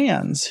Fox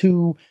fans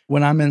who,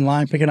 when I'm in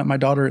line picking up my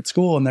daughter at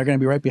school and they're going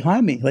to be right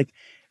behind me, like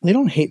they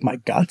don't hate my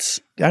guts.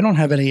 I don't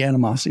have any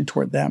animosity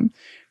toward them.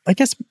 I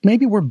guess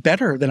maybe we're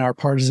better than our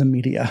partisan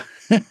media.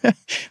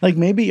 Like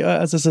maybe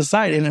as a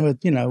society, and with,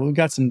 we've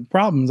got some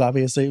problems,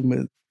 obviously,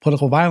 with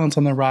political violence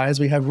on the rise.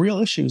 We have real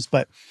issues,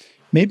 but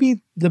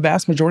maybe the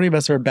vast majority of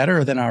us are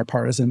better than our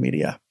partisan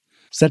media.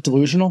 Is that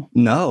delusional?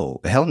 No,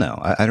 hell no.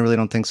 I really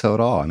don't think so at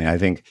all. I mean, I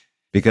think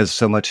because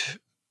so much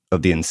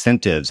of the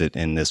incentives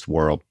in this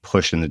world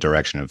push in the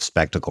direction of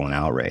spectacle and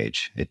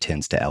outrage, it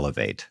tends to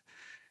elevate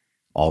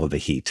all of the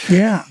heat.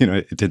 Yeah.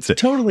 It tends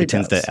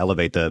to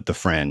elevate the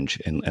fringe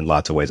in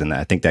lots of ways. And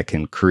I think that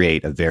can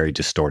create a very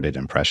distorted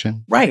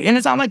impression. Right. And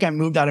it's not like I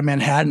moved out of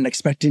Manhattan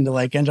expecting to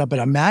like end up at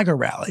a MAGA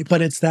rally,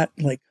 but it's that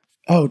like,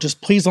 oh,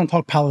 just please don't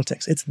talk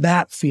politics. It's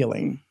that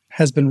feeling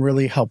has been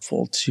really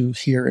helpful to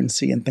hear and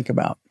see and think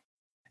about.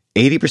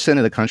 80%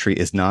 of the country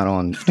is not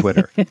on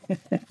Twitter.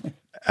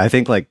 I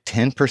think like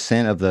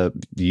 10% of the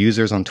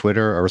users on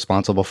Twitter are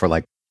responsible for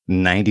like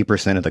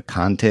 90% of the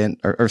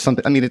content or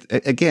something. I mean, it's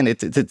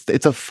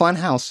a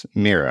funhouse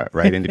mirror,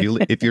 right? And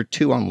if you're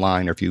too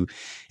online or if you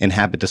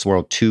inhabit this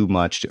world too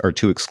much or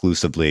too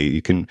exclusively,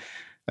 you can,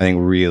 I think,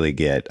 really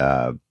get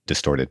a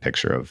distorted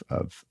picture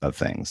of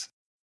things.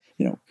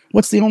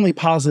 What's the only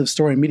positive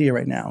story in media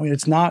right now?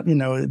 It's not,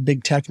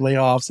 big tech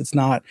layoffs. It's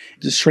not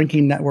just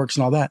shrinking networks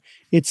and all that.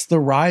 It's the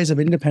rise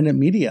of independent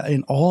media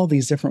in all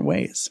these different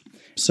ways.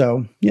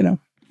 So,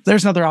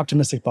 there's another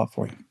optimistic thought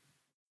for you.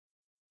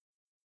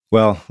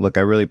 Well, look,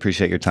 I really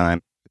appreciate your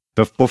time.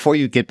 Before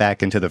you get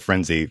back into the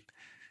frenzy,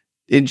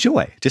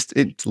 enjoy. Just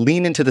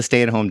lean into the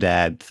stay-at-home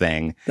dad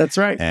thing. That's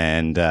right.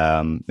 And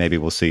maybe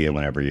we'll see you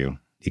whenever you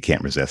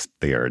can't resist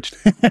the urge.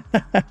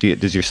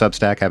 Does your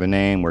Substack have a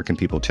name? Where can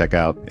people check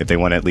out if they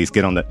want to at least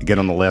get on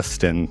the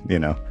list and,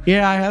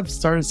 Yeah, I have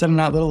started sending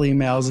out little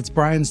emails. It's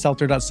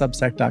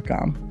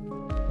brianstelter.substack.com.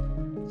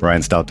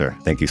 Brian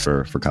Stelter, thank you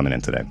for coming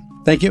in today.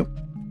 Thank you.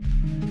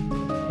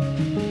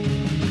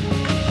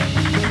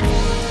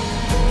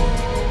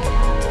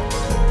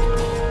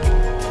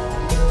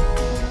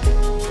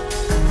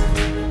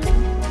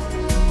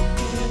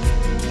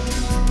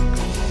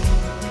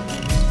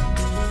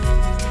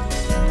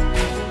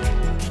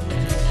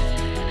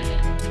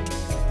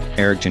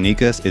 Eric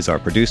Janikas is our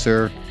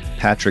producer.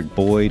 Patrick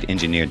Boyd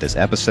engineered this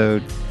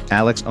episode.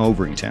 Alex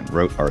Overington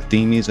wrote our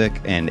theme music,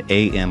 and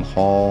A.M.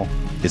 Hall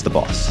is the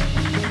boss.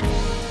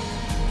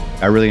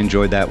 I really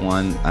enjoyed that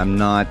one. I'm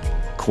not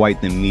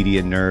quite the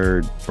media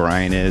nerd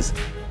Brian is,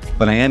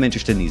 but I am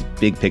interested in these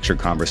big picture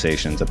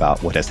conversations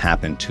about what has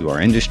happened to our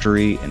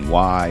industry and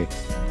why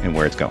and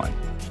where it's going.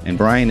 And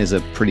Brian is a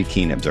pretty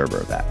keen observer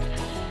of that.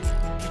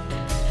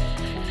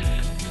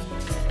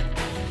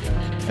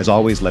 As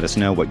always, let us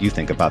know what you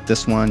think about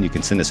this one. You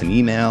can send us an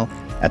email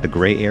at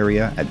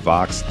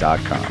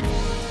thegrayarea@vox.com.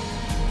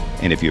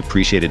 And if you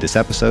appreciated this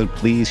episode,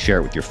 please share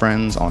it with your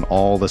friends on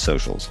all the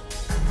socials.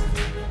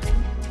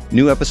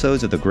 New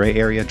episodes of The Gray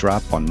Area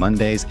drop on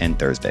Mondays and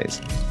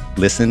Thursdays.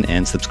 Listen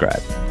and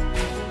subscribe.